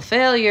personal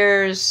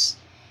failures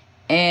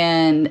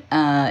and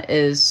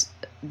is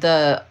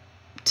to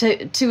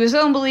his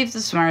own belief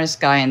the smartest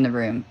guy in the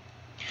room.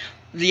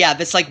 Yeah,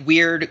 that's like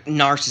weird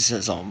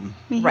narcissism.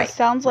 He Right.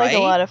 sounds like a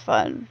Right? lot of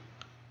fun.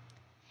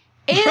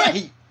 And,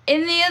 Right.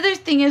 and the other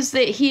thing is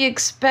that he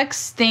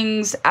expects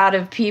things out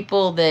of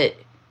people that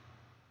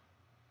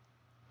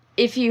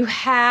if you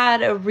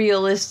had a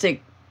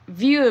realistic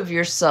view of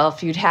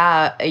yourself,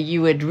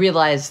 you would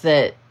realize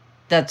that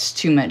that's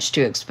too much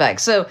to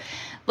expect. So,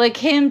 like,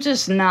 him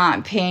just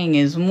not paying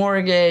his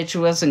mortgage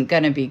wasn't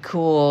going to be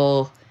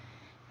cool.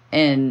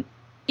 And,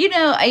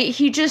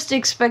 he just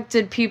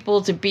expected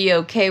people to be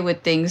okay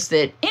with things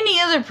that any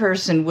other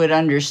person would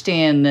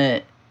understand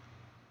that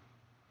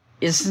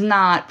it's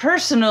not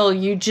personal.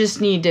 You just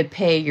need to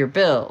pay your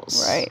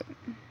bills. Right.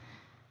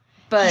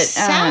 But, He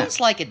sounds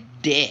like a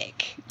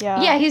dick.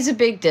 Yeah. yeah, he's a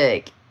big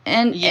dick.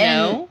 And, You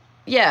know?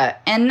 Yeah,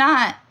 and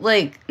not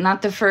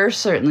the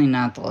first, certainly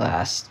not the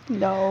last.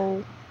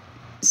 No.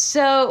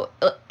 So,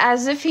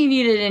 as if he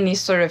needed any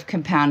sort of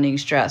compounding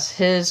stress,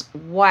 his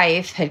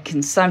wife had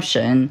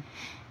consumption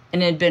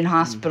and had been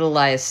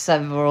hospitalized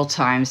several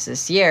times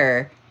this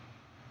year.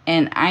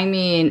 And I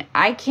mean,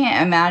 I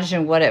can't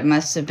imagine what it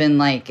must have been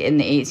like in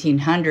the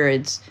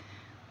 1800s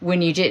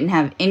when you didn't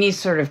have any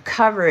sort of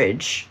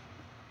coverage,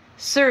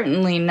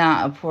 certainly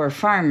not a poor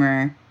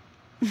farmer,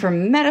 for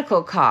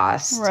medical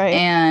costs. Right.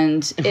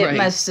 And it Right.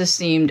 must have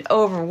seemed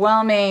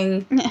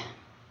overwhelming.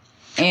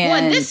 And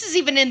Well, and this is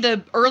even in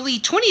the early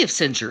 20th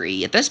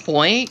century at this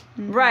point.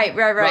 Right.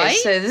 Right?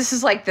 So this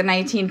is like the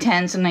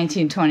 1910s and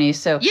 1920s.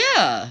 So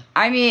Yeah.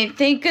 I mean,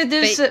 thank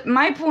goodness.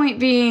 My point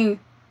being,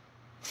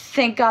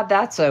 thank God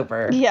that's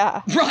over.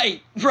 Yeah.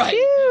 Right.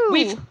 Phew.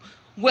 We've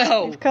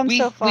come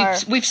so far.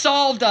 We've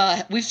solved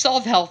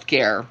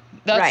healthcare.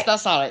 Right.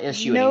 That's not an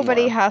issue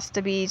Nobody anymore. has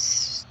to be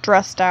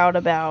stressed out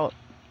about.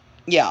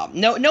 Yeah.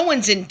 No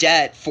one's in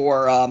debt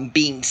for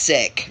being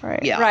sick.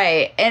 Right. Yeah.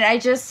 Right. And I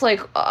just like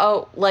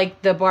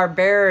the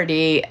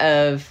barbarity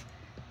of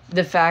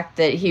the fact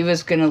that he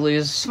was going to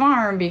lose his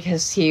farm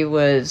because he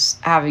was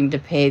having to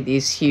pay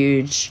these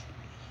huge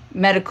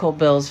medical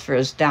bills for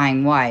his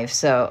dying wife.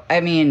 So, I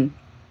mean,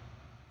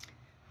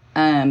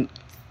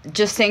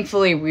 just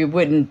thankfully we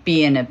wouldn't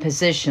be in a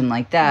position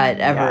like that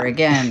ever Yeah.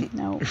 again.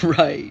 No.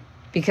 Right.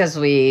 Because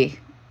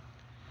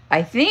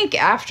I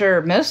think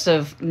after most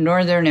of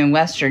Northern and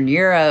Western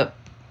Europe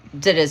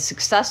did it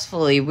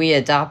successfully, we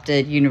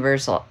adopted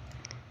universal.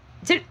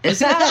 Is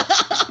that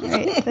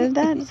Right.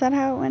 Is that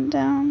how it went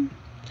down?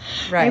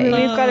 right? I mean,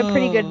 we've got a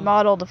pretty good Oh.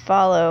 model to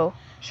follow.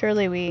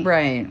 Surely we.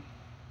 Right.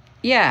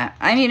 Yeah.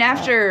 I mean,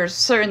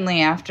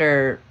 certainly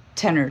after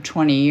 10 or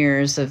 20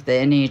 years of the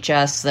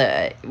NHS,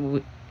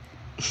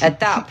 at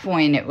that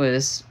point it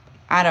was,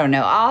 I don't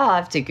know. I'll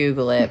have to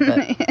Google it.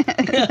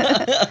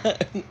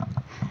 But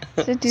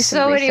To do some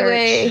so research.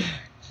 anyway,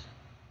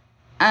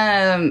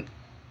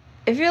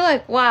 if you're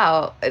like,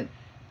 wow,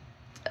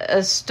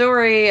 a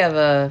story of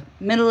a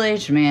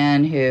middle-aged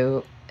man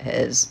who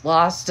has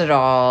lost it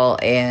all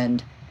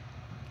and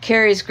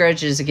carries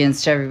grudges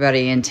against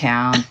everybody in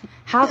town,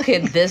 how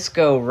could this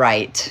go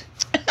right?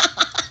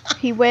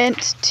 He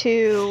went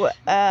to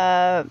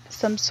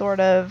some sort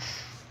of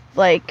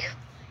like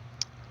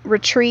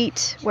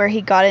retreat where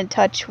he got in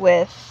touch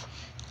with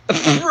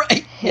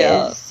Right.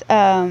 Yeah. his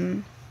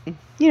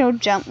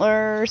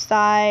gentler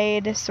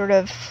side, sort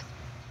of,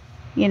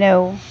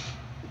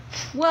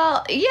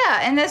 Well, yeah,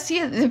 and that's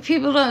the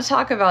people don't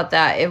talk about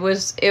that. It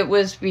was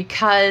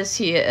because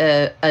he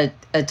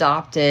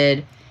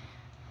adopted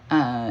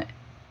a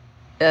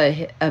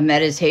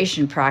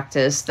meditation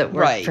practice that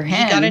worked Right. Um, for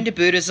him. He got into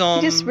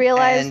Buddhism. he just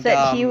realized and,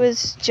 that he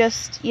was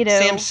just,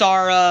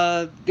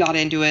 Samsara got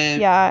into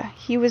it. yeah,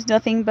 he was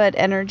nothing but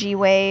energy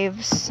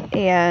waves,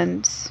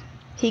 and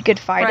he could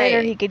fight it or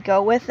Right. he could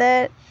go with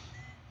it.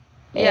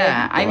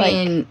 Yeah, And, I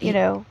mean,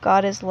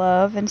 God is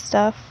love and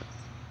stuff.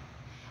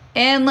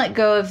 and let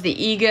go of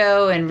the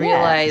ego and Yeah.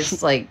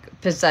 realize like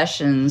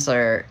possessions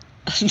are,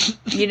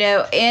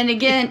 and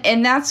again,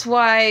 and that's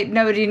why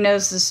nobody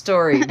knows the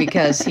story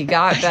because he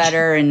got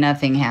better and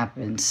nothing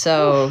happened.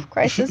 So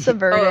Crisis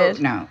averted.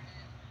 Oh, no.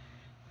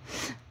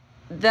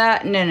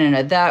 That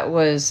no. That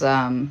was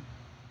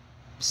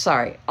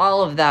sorry.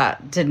 All of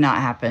that did not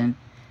happen.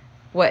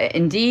 What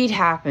indeed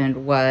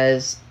happened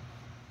was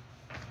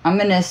I'm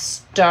going to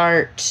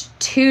start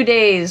 2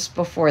 days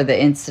before the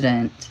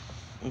incident.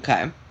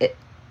 Okay.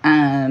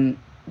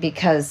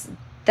 Because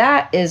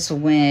that is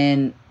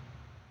when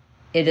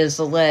it is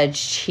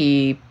alleged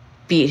he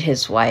beat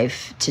his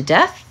wife to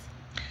death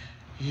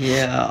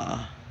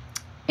Yeah.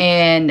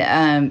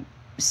 and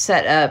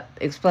set up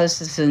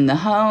explosives in the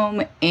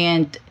home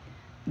and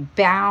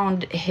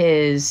bound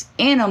his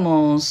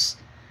animals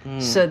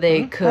so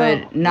they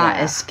could not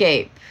yeah.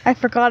 escape. I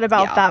forgot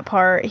about Yeah. that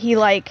part. He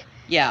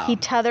Yeah. he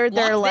tethered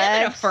their Locked them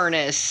in a legs.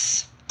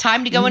 furnace.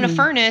 Time to go in a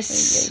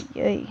furnace.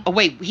 Yay. Oh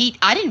wait,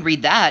 I didn't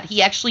read that.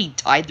 He actually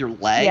tied their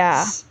legs.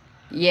 Yeah.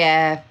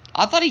 Yeah.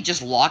 I thought he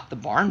just locked the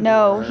barn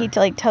No, door. he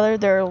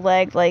tethered their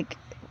leg,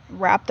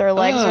 wrapped their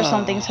legs or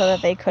something Ugh. so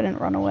that they couldn't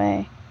run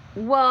away.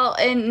 Well,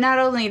 and not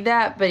only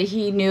that, but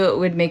he knew it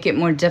would make it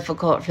more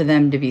difficult for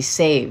them to be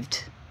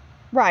saved.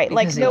 Right,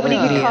 like Because it nobody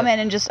would could be- come in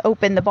and just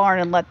open the barn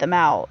and let them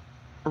out.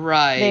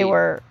 Right.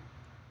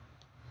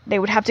 They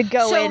would have to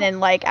go So- in and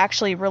like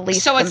actually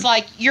release So them. it's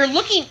like you're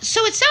looking.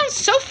 So it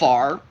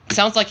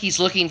sounds like he's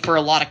looking for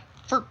a lot of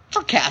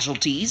for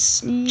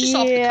casualties. Just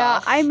off the yeah,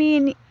 cuff. I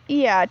mean,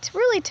 yeah, it's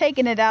really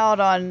taking it out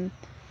on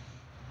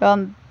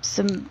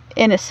some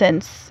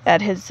innocence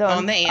at his own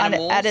on the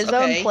animals at his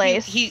okay. own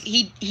place.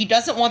 He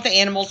doesn't want the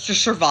animals to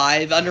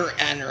survive under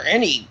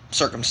any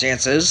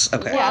circumstances.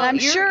 Okay. yeah, and I'm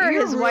you're- sure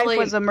you're his really-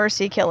 wife was a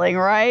mercy killing,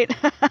 right?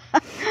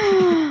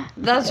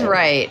 That's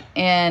right.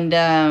 And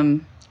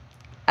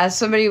as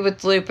somebody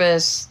with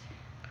lupus,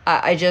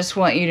 I just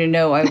want you to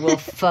know I will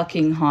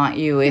fucking haunt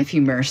you if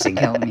you mercy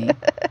kill me.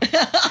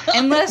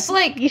 Unless,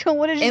 like, You don't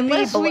want to just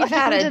unless be we've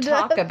had a bludgeoned to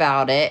talk death.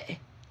 about it.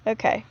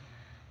 Okay.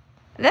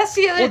 That's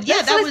the other. Well, yeah,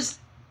 that's that what- was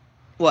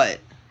what.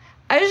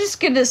 I was just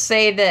gonna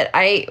say that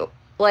I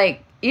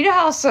like. You know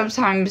how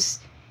sometimes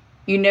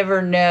you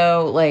never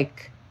know,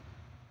 like.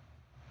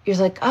 You're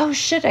like, oh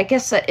shit, I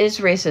guess that is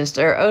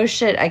racist, or oh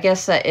shit, I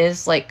guess that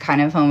is like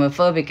kind of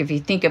homophobic if you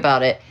think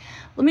about it.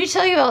 Let me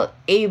tell you about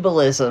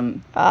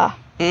ableism.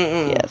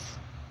 Yes.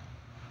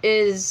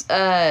 Is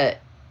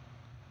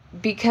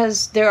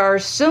because there are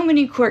so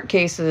many court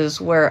cases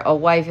where a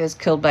wife is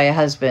killed by a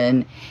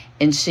husband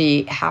and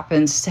she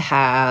happens to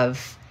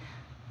have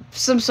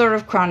some sort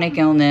of chronic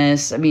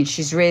illness. I mean,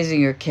 she's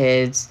raising her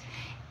kids,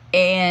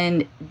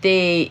 and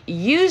they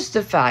use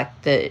the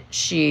fact that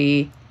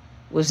she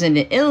was in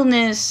an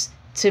illness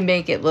to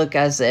make it look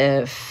as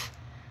if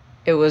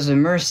it was a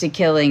mercy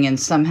killing and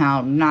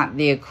somehow not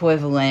the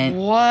equivalent.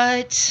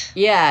 What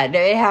Yeah,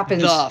 it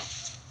happens. the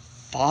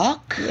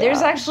fuck?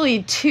 There's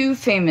actually 2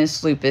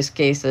 famous lupus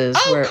cases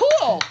Oh, where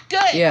cool.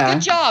 Good. Yeah.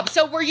 Good job.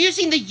 So we're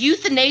using the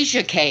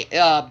euthanasia case.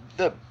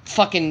 The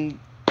fucking.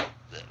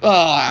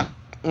 I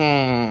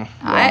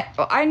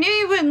I knew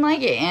you wouldn't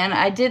like it, and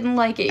I didn't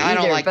like it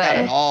either. don't like but, that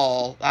at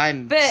all.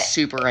 I'm but-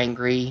 super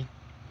angry.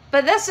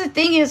 But that's the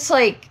thing. It's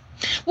like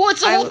Well, it's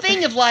the I whole w-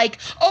 thing of like,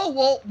 oh,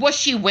 well, was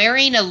she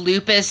wearing a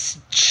lupus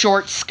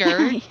short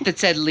skirt that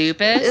said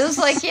lupus? it was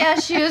like, yeah,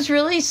 she was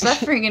really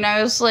suffering, and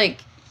I was like,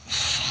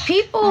 I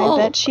people,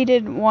 bet she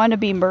didn't want to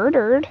be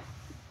murdered.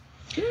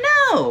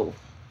 no.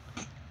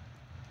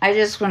 I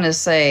just want to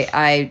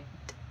say,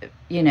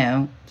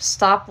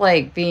 stop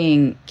like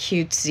being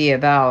cutesy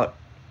about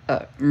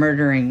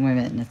murdering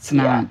women. It's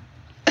not.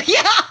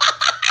 Yeah.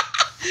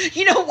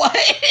 You know what?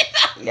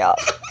 Yeah.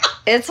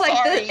 It's like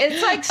Sorry.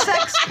 it's like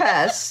Sex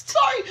Pest.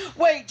 Sorry.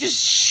 Wait.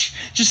 Just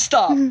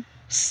stop.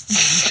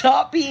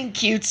 Stop being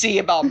cutesy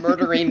about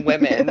murdering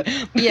women.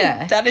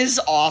 Yeah. That is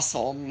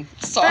awesome.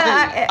 Sorry.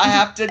 But I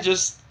have to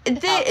just.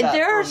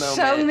 There are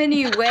so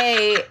many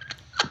ways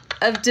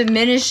of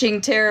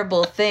diminishing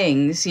terrible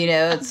things.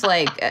 It's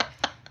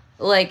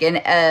like an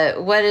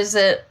what is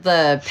it?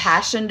 The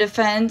passion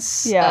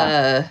defense.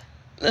 Yeah.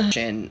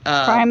 Crime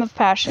Crime of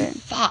passion.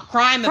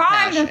 Crime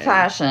Crime of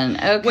passion.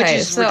 Okay, Which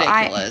is so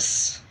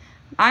ridiculous.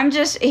 I'm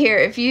just here.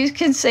 If you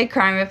can say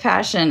crime of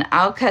passion,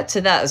 I'll cut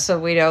to that so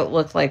we don't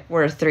look like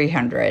we're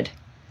 300.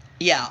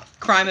 Yeah,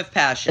 crime of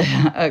passion.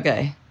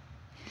 Okay.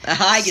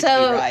 I get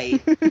So- to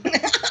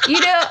be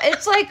right.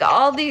 It's like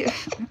all the.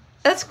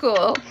 That's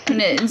cool.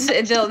 And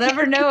they'll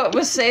never know it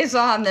was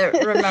Cezanne that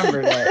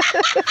remembered it.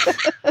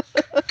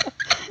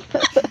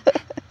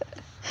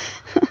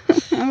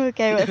 I'm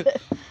okay with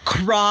it.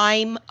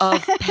 Crime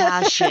of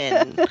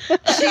passion.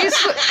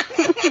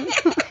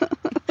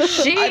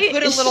 I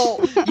put a little.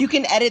 You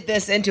can edit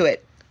this into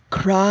it.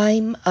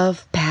 Crime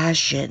of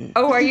passion.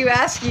 Oh, are you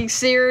asking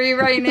Siri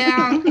right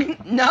now?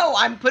 No,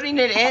 I'm putting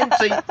it in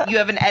so you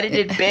have an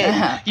edited bit.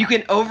 You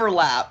can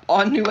overlap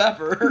on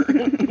whoever.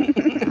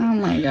 Oh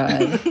my god.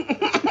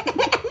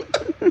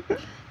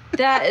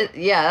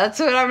 That's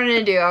what I'm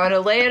gonna do. I'm gonna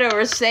lay it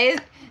over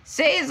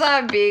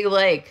Cezanne being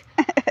like,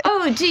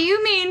 oh, do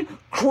you mean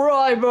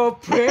crime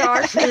of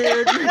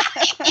passion?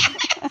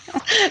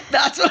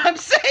 That's what I'm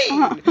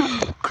saying.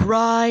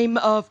 Crime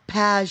of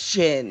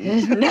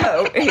passion.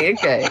 No.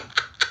 Okay.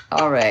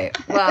 All right.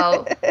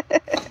 Well.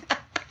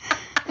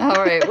 All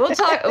right.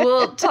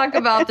 We'll talk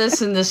about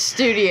this in the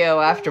studio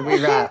after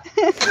we wrap.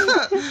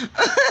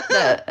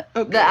 The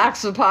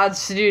Axopod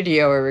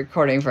studio we're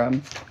recording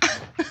from.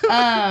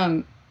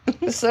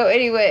 So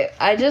anyway,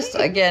 I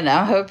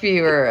hope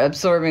you are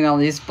absorbing all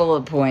these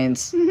bullet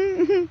points.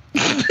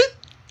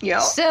 Yeah.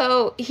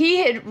 So he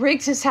had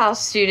rigged his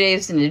house 2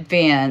 days in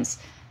advance,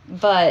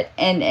 but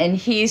and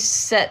he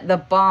set the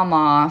bomb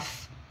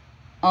off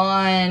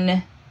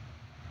on,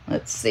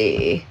 let's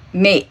see,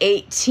 May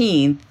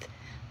 18th,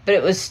 but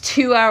it was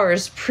 2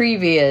 hours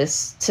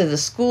previous to the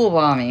school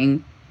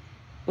bombing,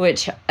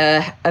 which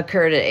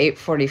occurred at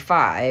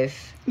 8:45.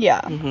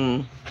 Yeah.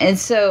 Mm-hmm. And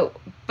so,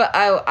 but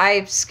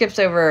I skipped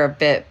over a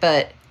bit,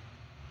 but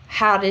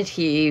how did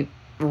he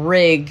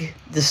rig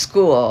the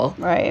school?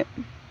 Right.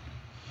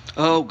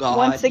 Oh God!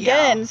 Once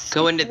again, yeah.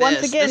 Go into once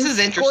this. again, This is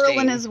squirreling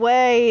interesting. his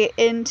way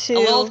into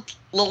A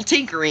little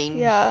tinkering.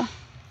 Yeah.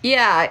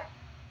 Yeah,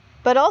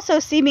 but also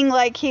seeming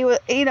like he was,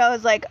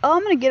 was like, oh,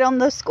 I'm gonna get on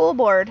the school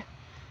board,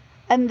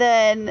 and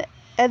then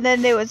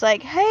it was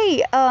like,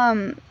 hey,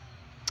 I'm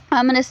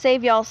gonna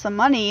save y'all some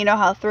money. You know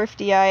how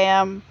thrifty I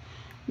am.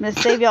 I'm gonna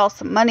save y'all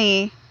some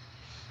money,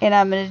 and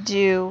I'm gonna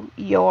do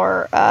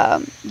your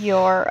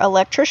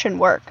electrician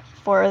work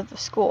for the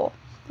school,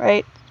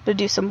 right? To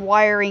do some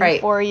wiring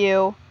for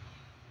you.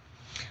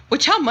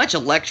 Which, how much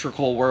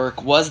electrical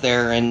work was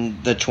there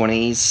in the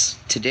 20s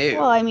to do?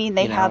 Well, I mean,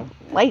 they had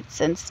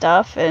lights and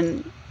stuff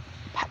and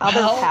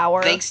other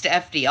power. Thanks to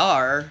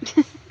FDR.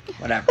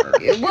 Whatever.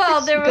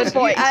 Well, there was,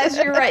 as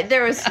you're right,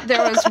 there was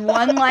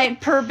one light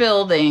per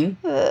building,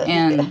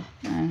 and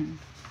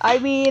I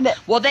mean,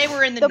 well, they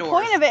were in the north. The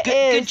point of it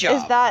is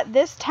that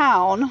this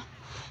town,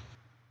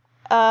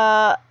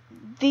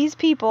 these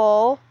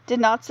people did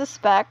not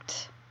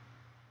suspect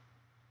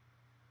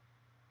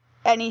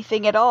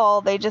anything at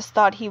all. They just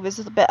thought he was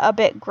a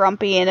bit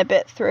grumpy and a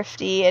bit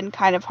thrifty and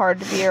kind of hard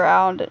to be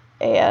around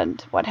and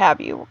what have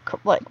you,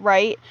 like,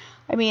 right?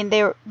 I mean,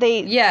 they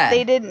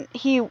didn't.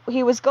 He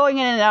was going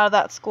in and out of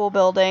that school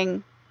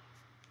building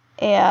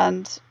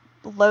and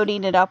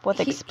loading it up with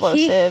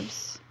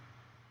explosives.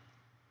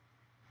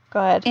 Go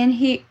ahead. And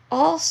he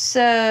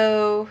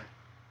also,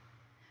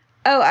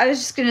 I was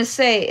just gonna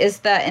say is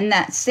that in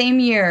that same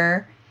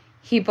year,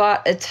 he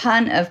bought a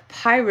ton of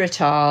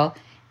Pyritol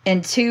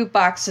and 2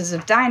 boxes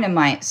of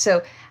dynamite.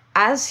 So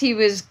as he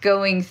was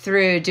going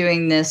through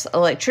doing this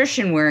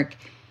electrician work,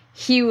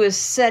 he was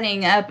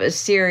setting up a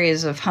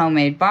series of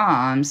homemade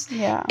bombs.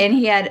 Yeah. And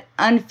he had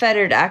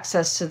unfettered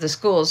access to the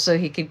school, so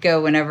he could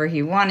go whenever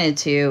he wanted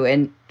to,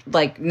 and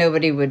like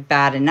nobody would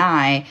bat an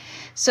eye.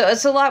 So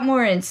it's a lot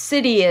more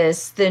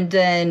insidious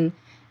than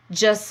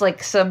just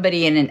like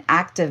somebody in an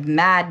act of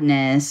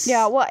madness.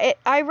 Yeah, well,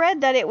 I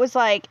read that it was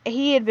like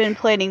he had been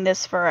planning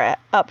this for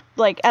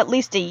at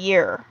least a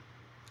year.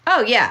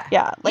 Oh, yeah.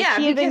 Yeah, like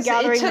he had been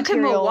gathering it took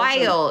him a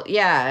while,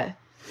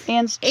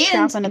 and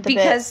chomping at the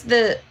because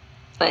bit.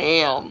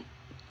 Damn.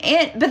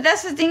 But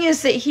that's the thing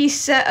is that he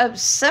set up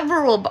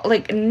several,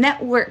 like,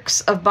 networks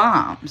of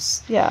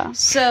bombs. Yeah.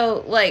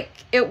 So, like,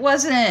 it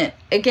wasn't,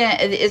 again,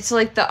 it's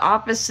like the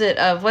opposite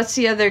of, what's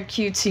the other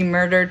cutesy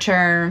murder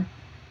term?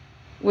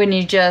 When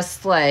you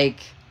just, like,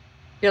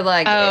 you're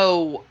like...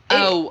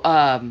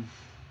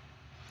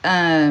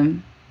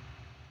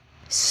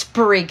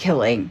 spree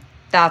killing.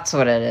 That's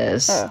what it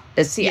is. Oh.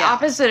 It's the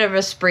opposite of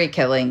a spree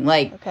killing.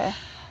 Like, okay.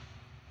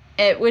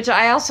 Which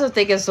I also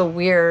think is a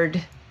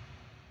weird...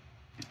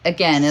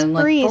 Again, and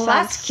like, well,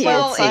 that's cute.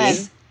 Well,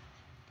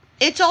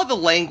 it's all the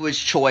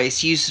language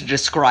choice used to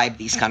describe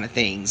these kind of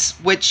things,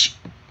 which,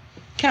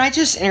 can I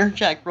just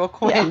interject real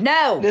quick? Yeah,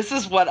 no. This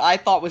is what I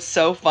thought was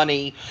so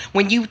funny.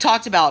 When you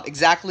talked about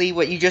exactly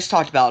what you just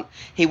talked about,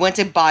 he went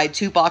to buy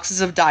 2 boxes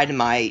of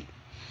dynamite,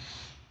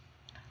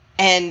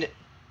 and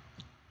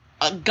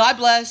God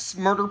bless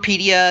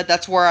Murderpedia,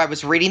 that's where I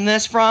was reading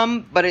this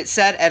from, but it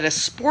said at a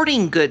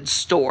sporting goods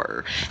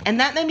store. And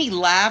that made me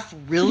laugh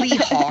really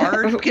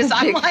hard, because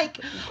I'm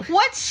like,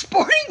 what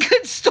sporting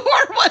goods store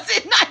was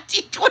it in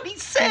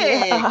 1926?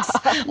 Yeah.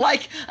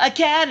 Like,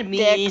 Academy,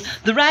 Dick's.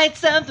 the right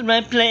stuff, the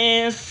right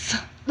place.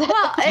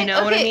 Well, you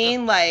know what I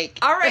mean? Like,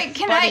 all right,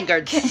 sporting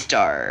goods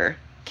store.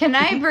 Can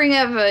I bring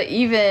up a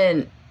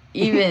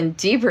even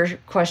deeper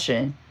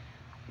question?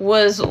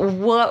 Was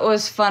what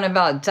was fun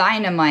about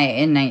dynamite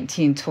in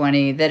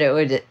 1920 that it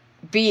would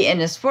be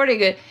in a sporting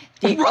good?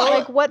 The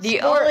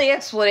only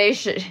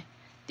explanation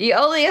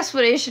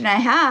I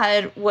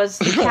had was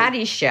the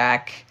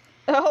Caddyshack.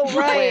 Oh,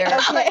 right.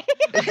 Okay.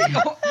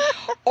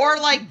 Or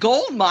like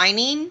gold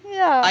mining.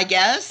 Yeah. I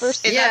guess.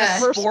 Is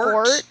that a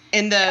sport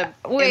in the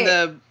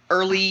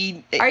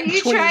early? Are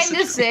you 20s? trying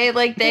to say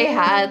like they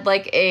had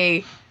like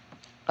a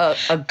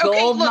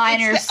gold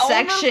miner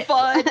section?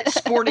 Fun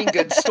sporting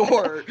goods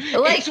store.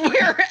 Like, it's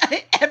where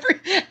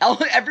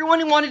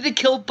everyone who wanted to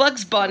kill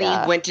Bugs Bunny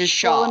went to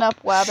shop. Blowing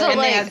up web. So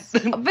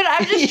but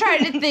I'm just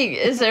trying to think: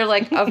 is there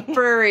like a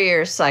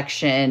furrier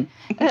section?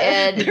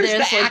 And there's the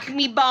like,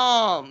 Acme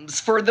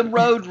bombs for the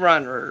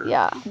Roadrunner.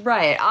 Yeah,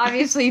 right.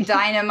 Obviously,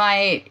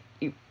 dynamite,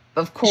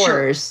 of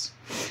course.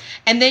 Sure.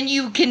 And then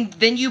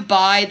you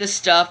buy the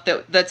stuff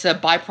that's a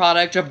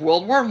byproduct of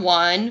World War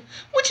I,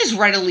 which is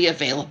readily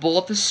available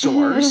at the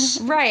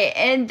stores. Right,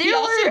 and you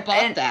also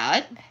bought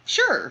that.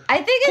 Sure. I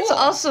think it's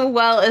also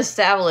well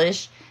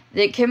established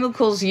that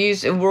chemicals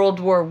used in World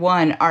War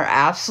I are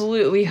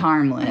absolutely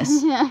harmless.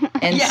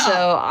 And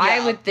so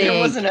I would think... There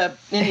wasn't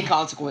any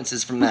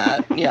consequences from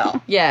that. Yeah.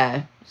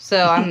 Yeah.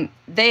 So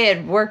they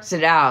had worked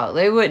it out.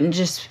 They wouldn't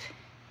just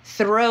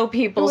throw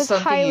people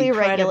something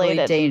incredibly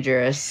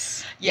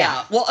dangerous.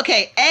 Yeah. Well,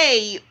 okay.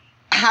 A,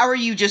 how are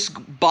you just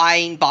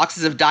buying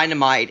boxes of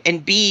dynamite?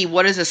 And B,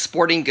 what is a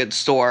sporting goods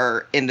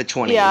store in the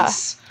 20s? Yeah.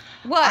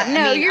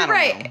 Well, you're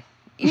right. Know.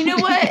 You know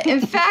what?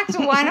 In fact,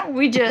 why don't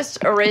we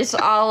just erase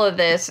all of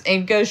this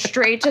and go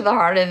straight to the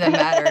heart of the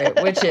matter,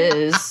 which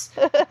is...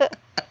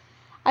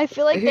 I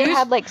feel like they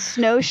had, like,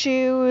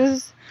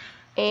 snowshoes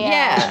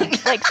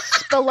and like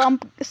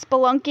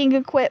spelunking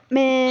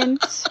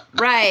equipment.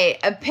 Right.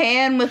 A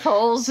pan with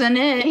holes in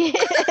it.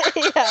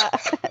 Yeah.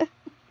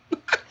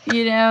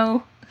 You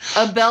know,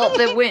 a belt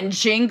that went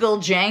jingle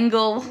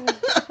jangle.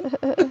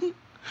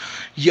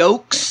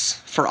 Yokes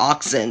for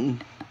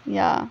oxen.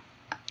 Yeah.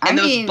 And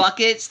those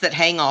buckets that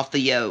hang off the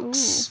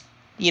yokes. Ooh.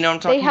 You know what I'm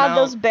talking about? They have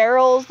those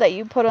barrels that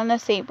you put on the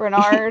St.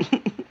 Bernard.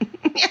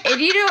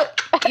 And you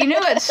know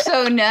what's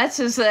so nuts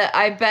is that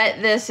I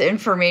bet this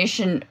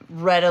information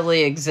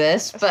readily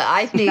exists, but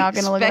I think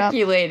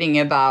speculating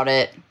about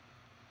it.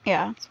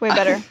 Yeah, it's way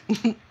better.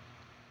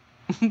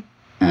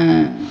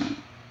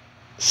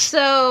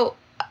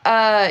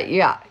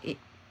 Yeah.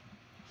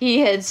 He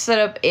had set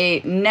up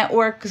a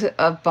network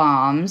of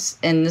bombs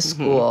in the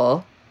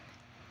school,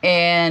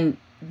 and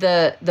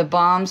the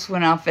bombs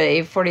went off at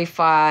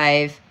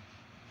 8:45,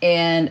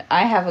 and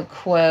I have a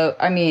quote.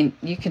 I mean,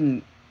 you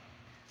can...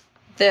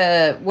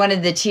 one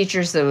of the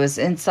teachers that was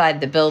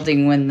inside the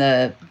building when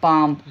the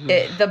bomb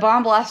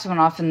blast went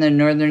off in the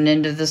northern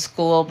end of the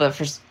school, but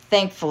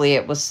thankfully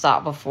it was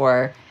stopped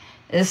before.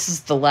 This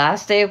is the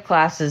last day of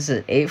classes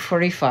at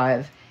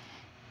 8:45,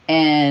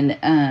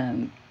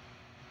 and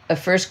a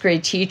first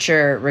grade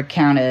teacher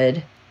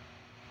recounted,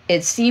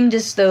 "It seemed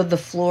as though the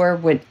floor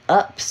went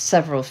up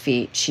several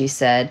feet," she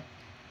said.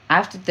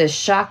 "After this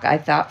shock, I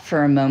thought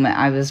for a moment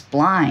I was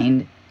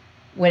blind.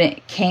 When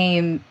it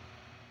came,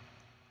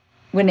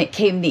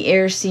 the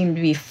air seemed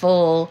to be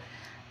full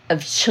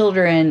of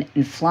children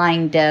and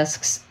flying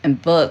desks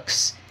and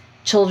books.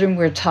 Children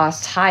were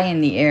tossed high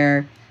in the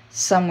air.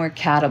 Some were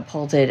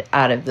catapulted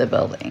out of the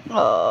building."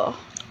 Oh.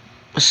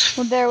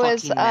 Well, there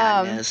was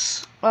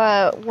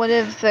one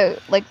of the,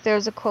 like, there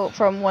was a quote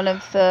from one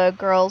of the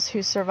girls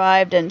who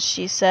survived, and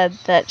she said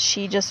that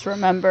she just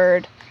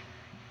remembered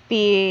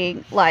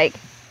being, like,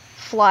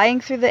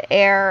 flying through the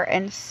air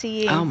and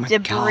seeing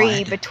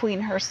debris between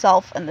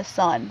herself and the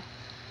sun.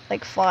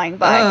 Like, flying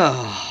by.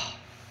 Oh.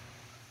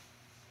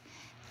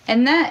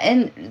 And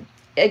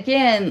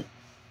again,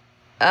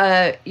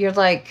 you're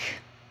like,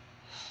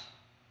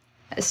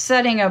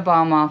 setting a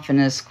bomb off in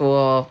a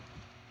school,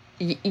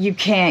 you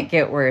can't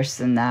get worse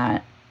than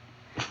that.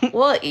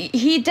 Well,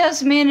 he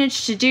does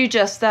manage to do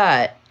just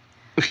that.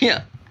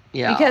 Yeah.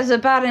 Because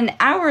about an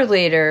hour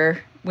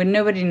later, when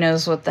nobody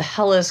knows what the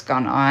hell has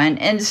gone on,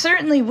 and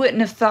certainly wouldn't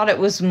have thought it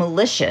was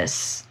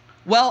malicious.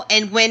 Well,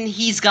 and when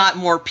he's got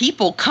more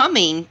people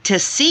coming to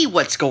see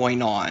what's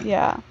going on.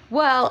 Yeah.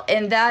 Well,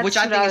 and that's which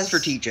I think is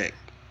strategic.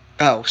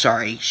 Oh,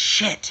 sorry.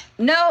 Shit.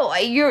 No,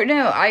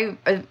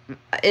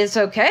 it's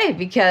okay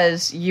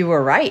because you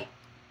were right.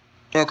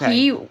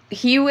 Okay.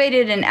 He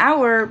waited an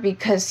hour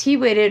because he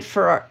waited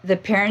for the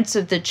parents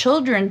of the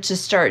children to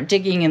start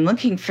digging and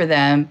looking for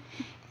them,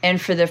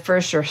 and for the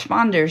first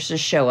responders to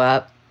show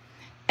up.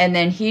 And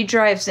then he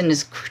drives in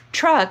his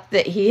truck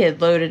that he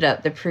had loaded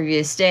up the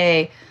previous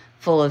day,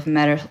 full of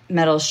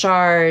metal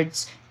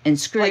shards and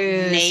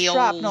screws, like nails,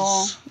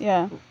 shrapnel.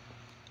 Yeah.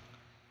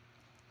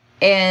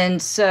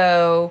 And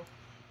so,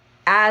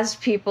 as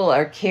people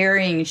are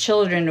carrying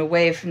children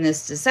away from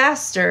this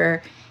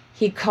disaster,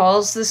 he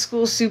calls the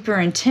school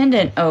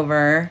superintendent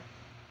over,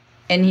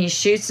 and he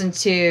shoots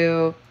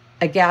into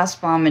a gas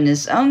bomb in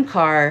his own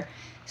car.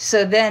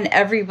 So then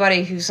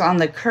everybody who's on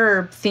the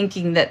curb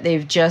thinking that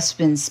they've just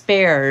been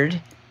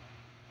spared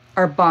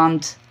are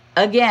bombed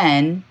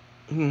again.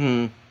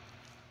 Mm-hmm.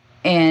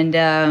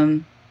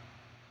 And,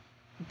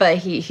 but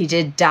he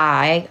did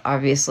die,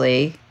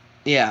 obviously.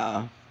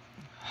 Yeah.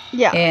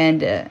 Yeah.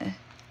 And,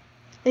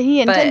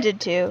 he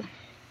intended to.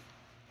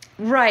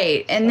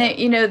 Right. And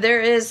then,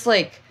 there is,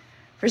 like,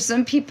 for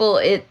some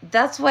people,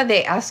 that's why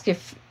they ask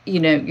if,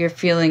 you're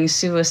feeling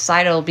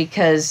suicidal,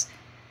 because,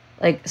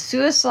 like,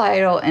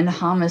 suicidal and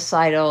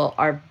homicidal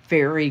are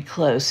very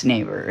close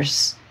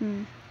neighbors.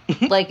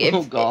 Like, if...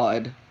 oh,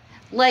 God.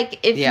 Like,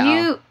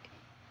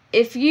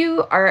 if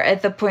you are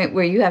at the point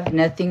where you have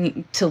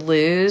nothing to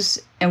lose,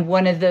 and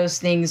one of those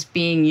things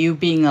being you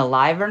being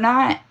alive or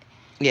not,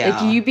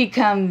 like, you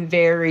become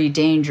very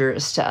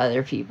dangerous to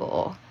other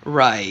people.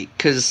 Right,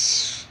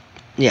 because,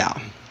 yeah.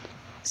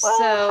 Well,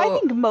 So, I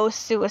think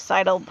most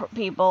suicidal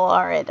people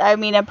aren't. I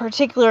mean, a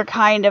particular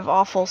kind of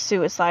awful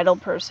suicidal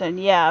person,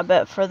 yeah,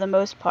 but for the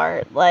most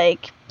part,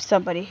 like,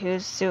 somebody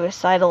who's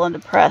suicidal and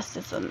depressed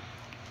isn't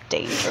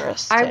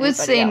dangerous to I would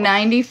say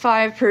anybody else.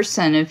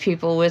 95% of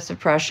people with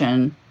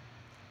depression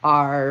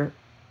are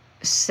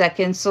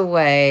seconds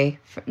away.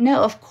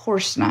 No, of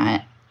course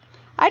not.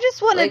 I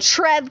just want to Like-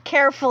 tread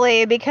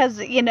carefully because,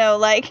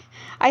 like,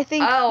 I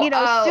think,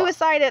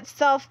 suicide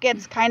itself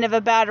gets kind of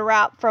a bad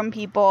rap from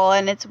people,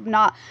 and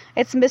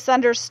it's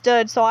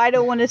misunderstood, so I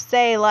don't want to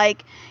say,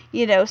 like,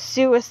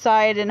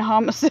 suicide and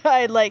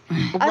homicide, like,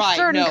 a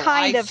certain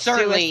kind of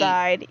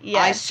suicide.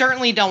 Yes. I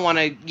certainly don't want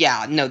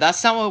to,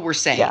 that's not what we're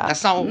saying. Yeah.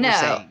 That's not what we're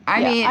saying.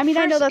 I mean,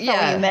 I know that's not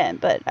what you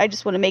meant, but I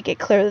just want to make it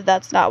clear that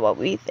that's not what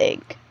we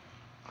think.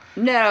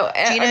 No,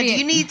 Gina, I mean, do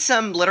you need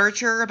some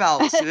literature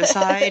about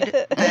suicide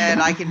that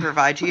I can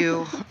provide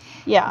you?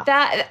 Yeah.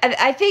 that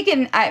I think,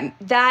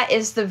 that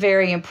is the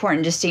very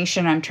important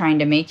distinction I'm trying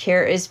to make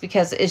here, is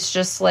because it's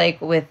just like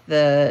with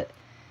the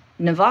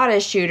Nevada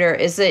shooter,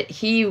 is that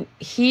he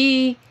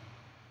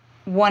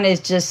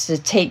wanted just to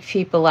take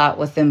people out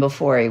with him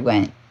before he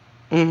went,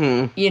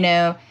 Mm-hmm. you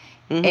know,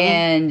 Mm-hmm.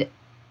 and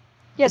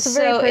Yeah, it's a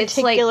very so it's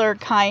like- particular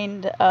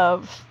kind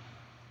of,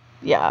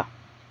 yeah,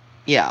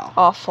 Yeah.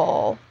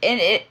 awful. and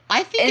it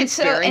I think And it's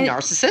so- very and-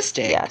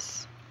 narcissistic.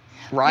 Yes.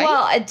 Right?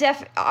 well,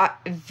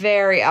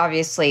 very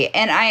obviously,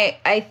 and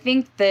I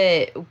think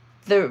that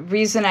the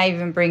reason I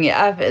even bring it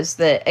up is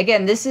that,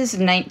 again, this is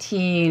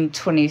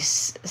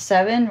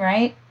 1927,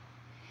 right?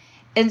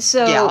 And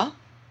so yeah.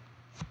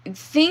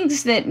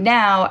 things that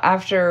now,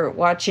 after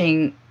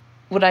watching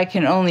what I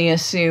can only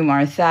assume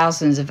are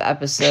thousands of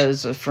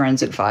episodes of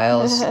Forensic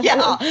Files.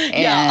 Yeah.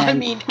 Yeah. I And-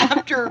 mean,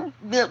 after,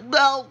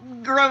 well,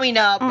 growing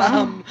up,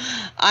 I'm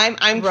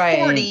Right.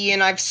 40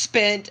 and I've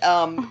spent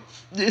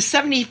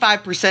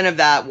 75% of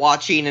that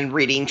watching and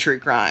reading true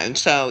crime.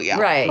 So, yeah.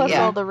 Right, Plus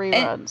yeah. all the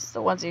reruns,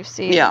 the ones you've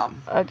seen. Yeah.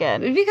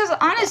 Again. Because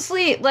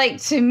honestly,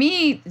 like, to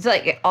me, it's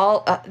like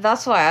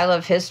that's why I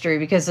love history,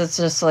 because it's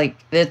just like,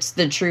 it's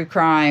the true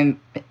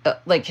crime,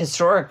 like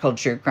historical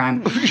true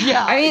crime.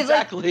 Yeah, I mean,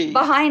 exactly. like,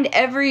 behind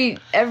every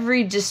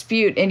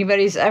dispute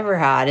anybody's ever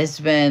had has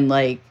been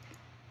like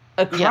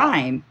a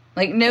crime.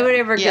 Like, nobody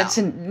ever Yeah. gets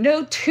in,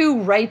 no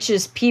two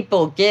righteous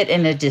people get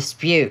in a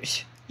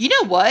dispute. You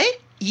know what?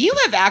 You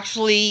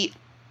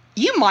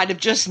might have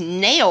just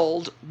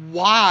nailed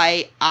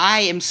why I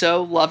am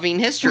so loving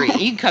history.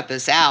 You can cut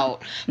this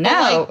out.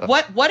 No. But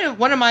like,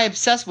 what am I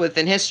obsessed with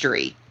in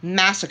history?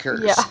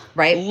 Massacres. Yeah.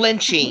 Right?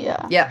 Lynching.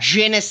 Yeah. Yeah.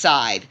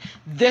 Genocide.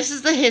 This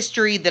is the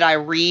history that I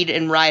read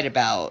and write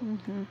about.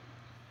 Mhm.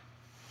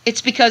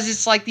 It's because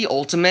it's like the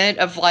ultimate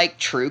of like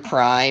true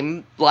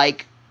crime,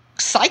 like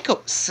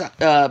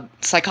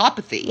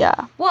psychopathy. Yeah.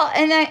 Well,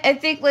 and I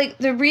think, like,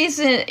 the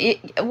reason,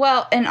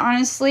 and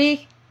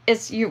honestly,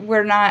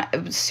 we're not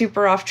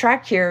super off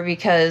track here,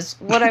 because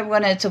what I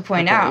wanted to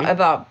point Okay. out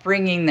about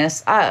bringing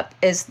this up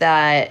is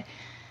that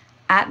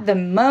at the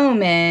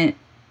moment,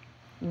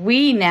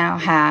 we now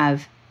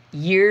have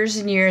years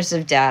and years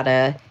of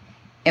data,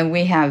 and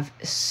we have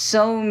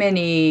so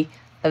many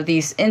of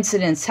these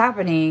incidents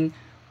happening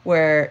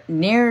where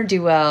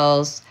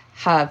ne'er-do-wells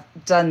have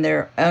done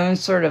their own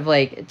sort of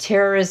like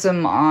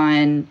terrorism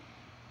on,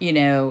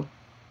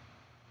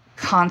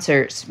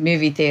 concerts,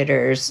 movie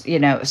theaters,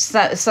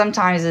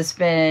 sometimes it's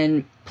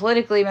been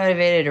politically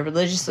motivated or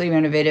religiously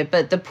motivated.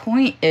 But the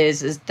point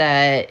is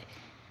that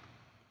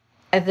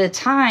at the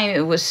time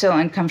it was so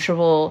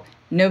uncomfortable,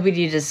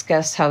 nobody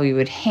discussed how we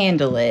would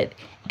handle it.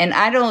 And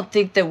I don't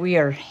think that we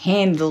are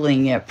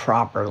handling it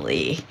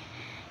properly.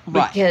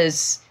 Right.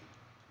 Because,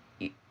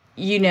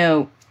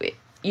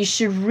 you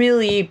should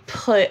really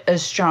put a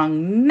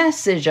strong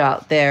message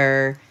out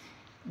there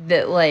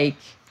that, like,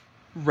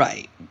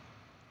 Right.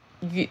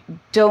 you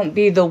don't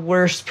be the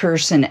worst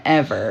person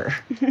ever.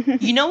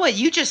 You know what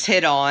you just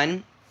hit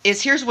on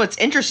is, here's what's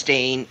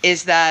interesting,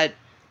 is that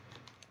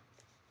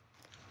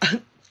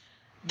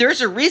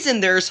there's a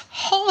reason there's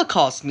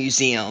Holocaust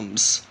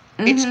museums.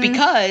 It's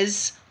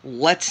because,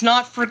 let's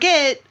not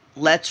forget,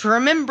 let's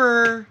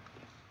remember.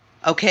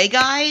 Okay,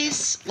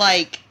 guys?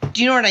 Like,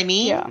 do you know what I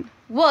mean? Yeah.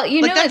 Well,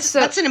 Like, it's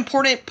that's an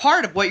important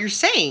part of what you're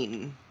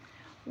saying.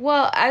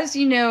 well, as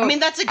you know, I mean,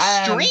 that's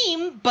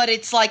extreme, but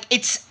it's like,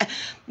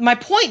 my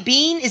point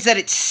being is that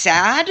it's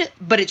sad,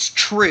 but it's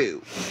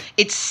true.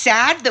 It's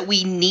sad that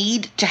we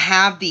need to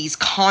have these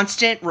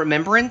constant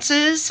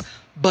remembrances,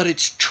 but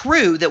it's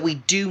true that we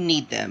do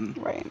need them.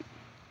 Right.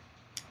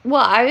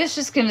 Well, I was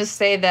just going to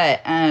say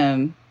that,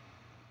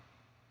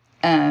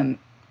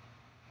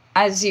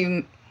 as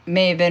you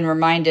may have been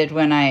reminded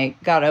when I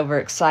got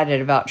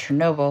overexcited about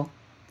Chernobyl,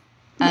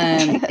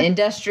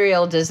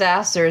 industrial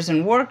disasters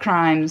and war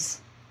crimes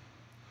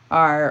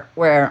are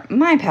where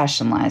my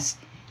passion lies.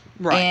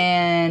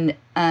 Right.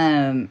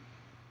 And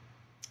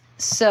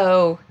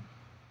so,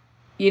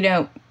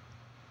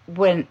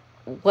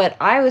 what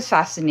I was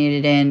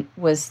fascinated in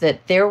was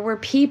that there were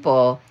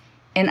people,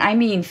 and I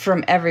mean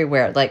from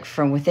everywhere, like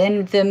from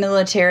within the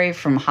military,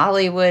 from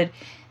Hollywood,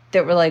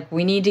 that were like,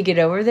 we need to get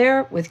over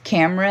there with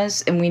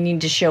cameras and we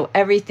need to show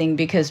everything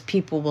because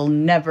people will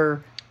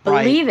never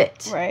Right. believe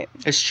it. Right.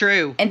 It's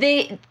true. And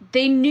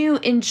they knew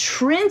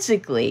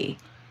intrinsically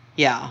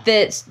Yeah.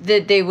 that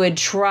they would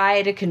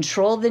try to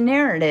control the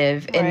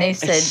narrative, and they Right.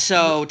 said, It's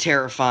so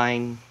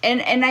terrifying.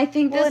 and I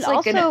think Well, that's and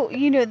like also,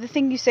 the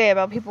thing you say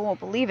about people won't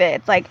believe it,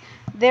 it's like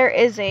there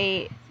is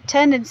a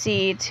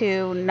tendency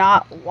to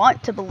not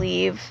want to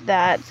believe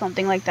that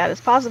something like that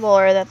is possible,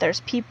 or that there's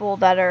people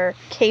that are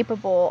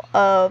capable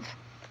of,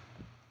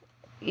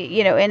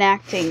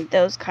 enacting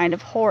those kind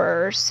of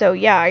horrors. So,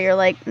 yeah, you're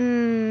like,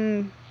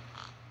 right,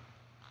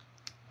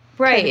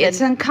 could've it's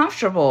been-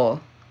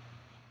 uncomfortable.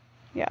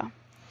 yeah.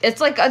 It's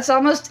like, it's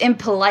almost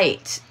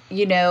impolite,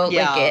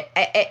 Yeah. like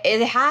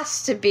it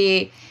has to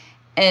be.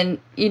 And,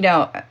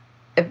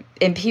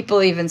 and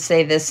people even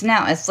say this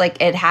now, it's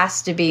like it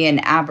has to be an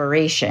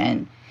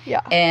aberration.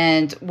 Yeah.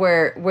 And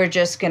we're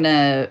just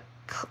gonna,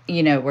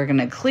 we're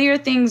gonna clear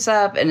things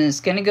up and it's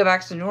gonna go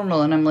back to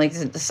normal. And I'm like,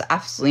 this is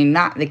absolutely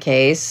not the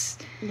case.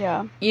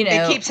 Yeah.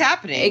 It keeps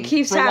happening. It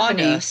keeps Rwanda,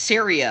 happening.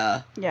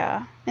 Syria.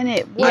 Yeah. And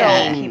it will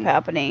Yeah. keep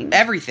happening.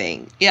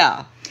 Everything.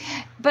 Yeah.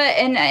 But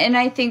and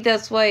I think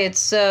that's why it's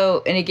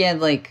so, and again,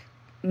 like,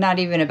 not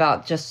even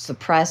about just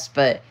suppressed,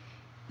 but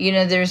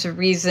there's a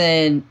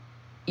reason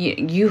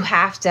you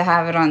have to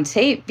have it on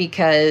tape,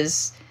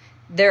 because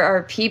there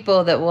are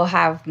people that will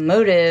have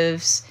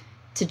motives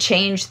to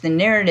change the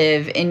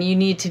narrative, and you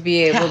need to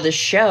be able to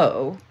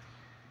show.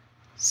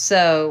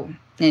 So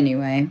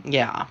anyway,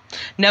 Yeah.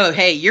 No,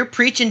 hey, you're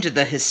preaching to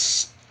the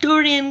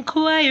historian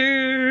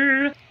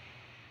choir.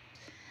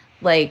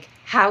 like,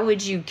 how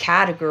would you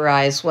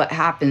categorize what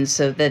happened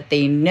so that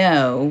they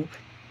know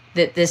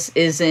that this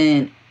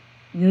isn't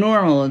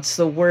normal? It's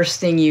the worst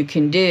thing you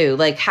can do.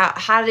 Like, how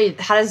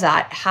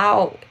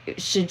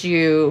should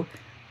you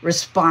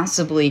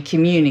responsibly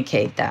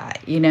communicate that,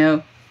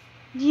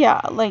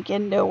 Yeah, like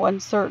in no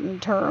uncertain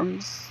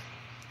terms.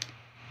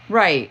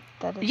 Right.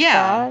 That it's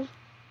Yeah. bad.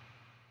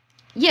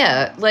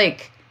 Yeah,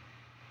 like,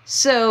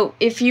 so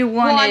if you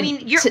wanted Well, I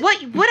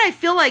mean, what I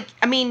feel like,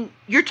 I mean,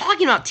 you're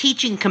talking about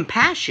teaching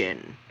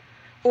compassion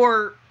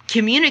or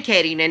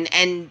communicating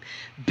and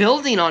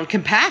building on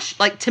compassion.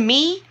 Like, to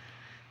me,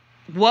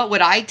 what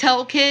would I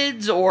tell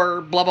kids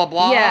or blah, blah,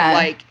 blah? Yeah.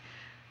 Like,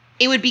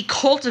 it would be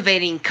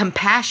cultivating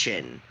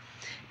compassion.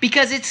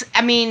 Because it's,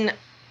 I mean,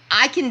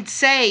 I can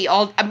say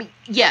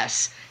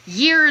yes,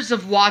 years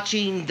of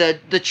watching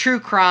the true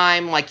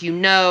crime, like,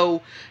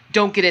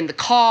 don't get in the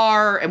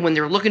car, and when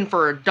they're looking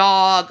for a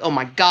dog, oh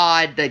my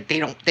God, they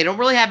don't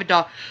really have a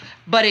dog.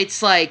 But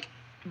it's like,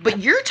 but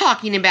you're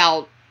talking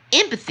about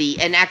empathy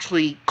and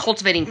actually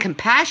cultivating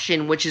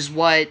compassion, which is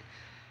what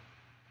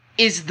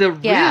is the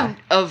root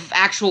of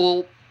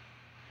actual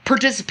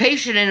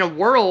participation in a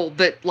world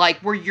that, like,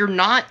 where you're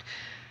not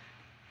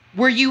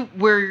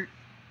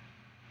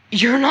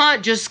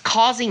just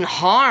causing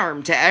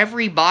harm to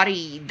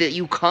everybody that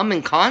you come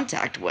in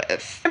contact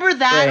with. Remember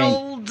that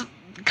old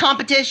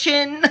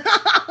competition?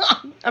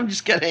 I'm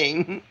just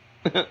kidding.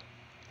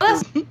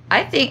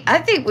 I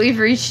think we've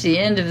reached the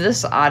end of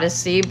this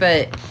odyssey,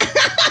 but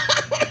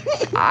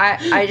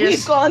I just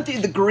We've gone through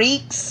the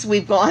Greeks,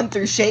 we've gone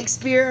through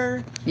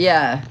Shakespeare.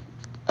 yeah.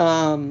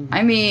 I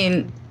I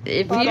mean,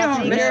 if Bob you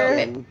don't know,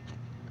 Seger.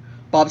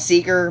 Bob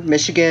Seger,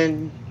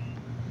 Michigan.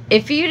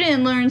 if you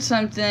didn't learn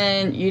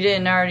something you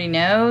didn't already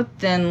know,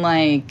 then,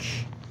 like,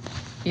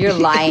 you're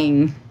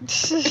lying.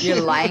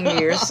 You're lying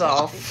to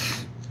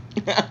yourself.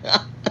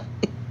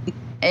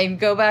 And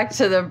go back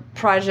to the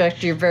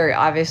project you're very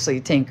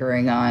obviously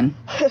tinkering on.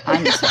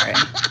 I'm sorry.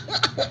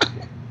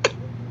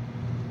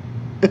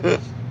 Good.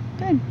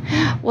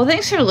 Well,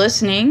 thanks for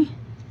listening.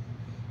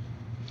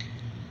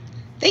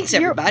 Thanks,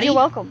 everybody. You're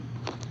welcome.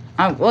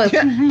 Well,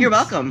 You're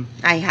welcome.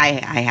 I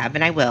have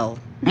and I will.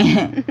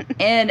 And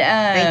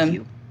Thank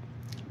you.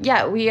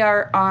 yeah, we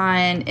are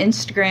on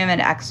Instagram at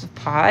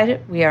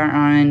XPod. We are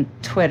on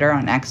Twitter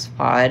on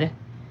XPod.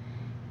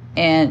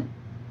 And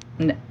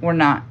we're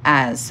not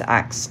as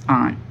X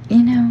on,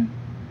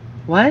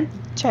 What?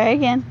 Try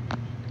again.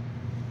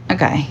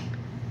 Okay.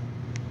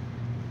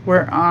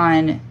 We're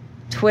on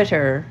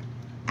Twitter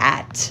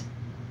at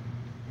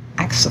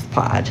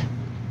XPod.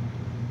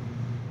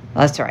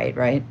 That's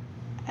right?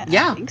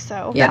 Yeah. I think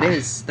so. Yeah.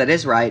 That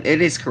is right.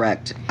 It is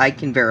correct. I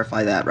can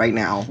verify that right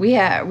now. We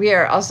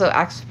are also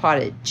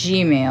XPod at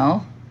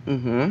Gmail.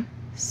 Mm-hmm.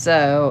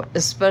 So,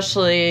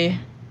 especially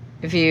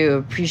if you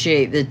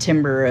appreciate the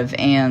timbre of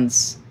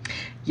Anne's.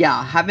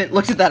 Yeah, haven't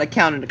looked at that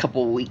account in a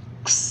couple of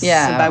weeks.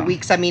 Yeah. And by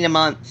weeks I mean a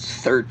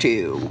month or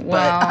two.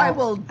 Well, but I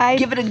will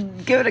give it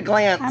a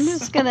glance. I'm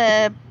just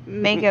gonna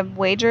make a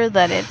wager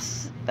that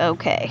it's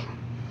okay.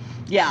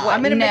 Yeah, What?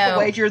 I'm gonna make No. a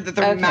wager that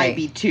there Okay. might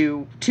be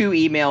two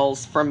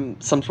emails from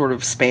some sort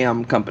of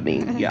spam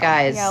company. Yeah.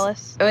 Guys,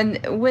 Gallus.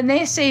 when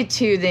they say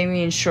 2, they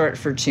mean short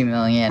for 2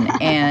 million,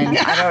 and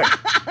I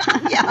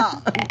don't. Yeah.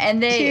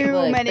 And they Too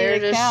look, many they're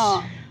to just,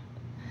 count.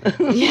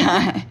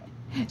 Yeah,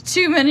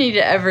 too many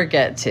to ever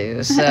get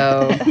to.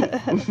 So,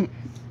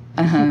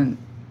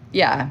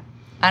 yeah,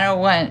 I don't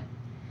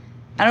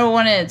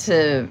want it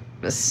to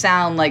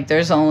sound like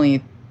there's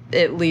only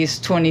at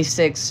least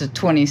 26 to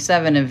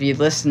 27 of you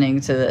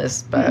listening to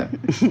this, but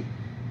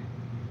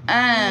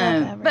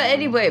but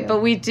anyway,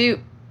 but we do.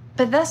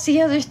 But that's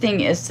the other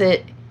thing, is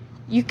that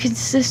you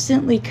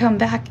consistently come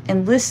back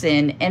and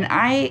listen, and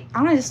I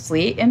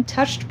honestly am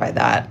touched by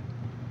that.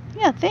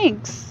 Yeah,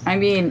 thanks. I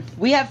mean,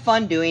 We have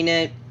fun doing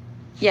it.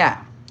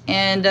 yeah.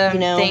 And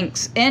know.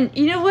 thanks. And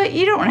you know what?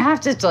 You don't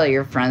have to tell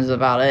your friends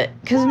about it,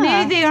 because Yeah.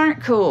 maybe they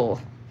aren't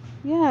cool.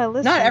 Yeah,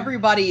 listen. Not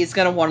everybody is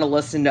gonna want to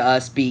listen to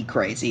us be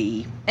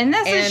crazy. And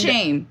that's a And-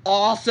 shame.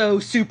 Also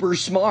super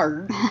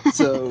smart.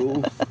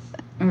 So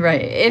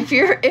Right. If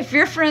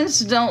your friends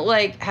don't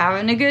like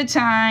having a good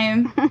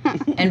time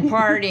and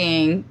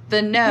partying,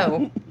 then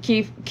no.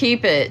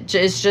 Keep it.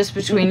 It's just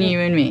between you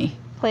and me.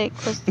 Play it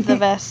close to the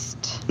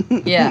vest.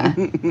 Yeah.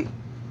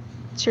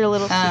 It's your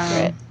little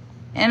secret.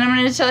 And I'm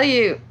going to tell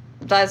you,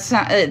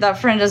 that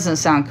friend doesn't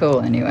sound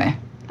cool anyway.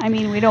 I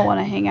mean, we don't want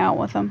to hang out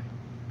with them.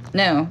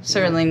 No,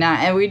 certainly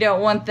not. And we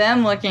don't want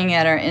them looking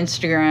at our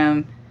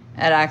Instagram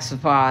at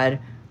Axopod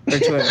or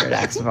Twitter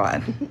at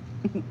Axopod.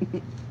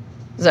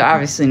 So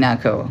obviously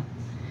not cool.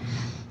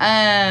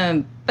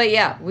 But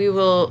yeah, we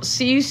will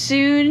see you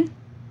soon.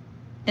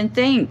 And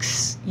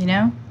thanks,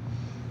 All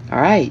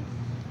right.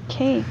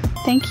 Okay.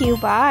 Thank you.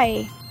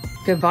 Bye.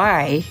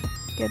 Goodbye.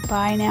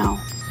 Goodbye now.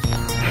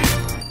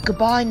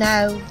 Goodbye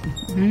now.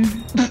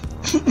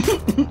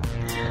 Mm-hmm.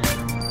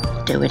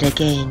 Do it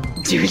again.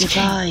 Do it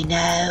Goodbye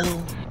now.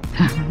 again.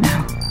 Oh,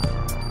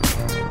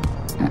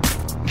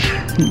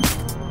 no.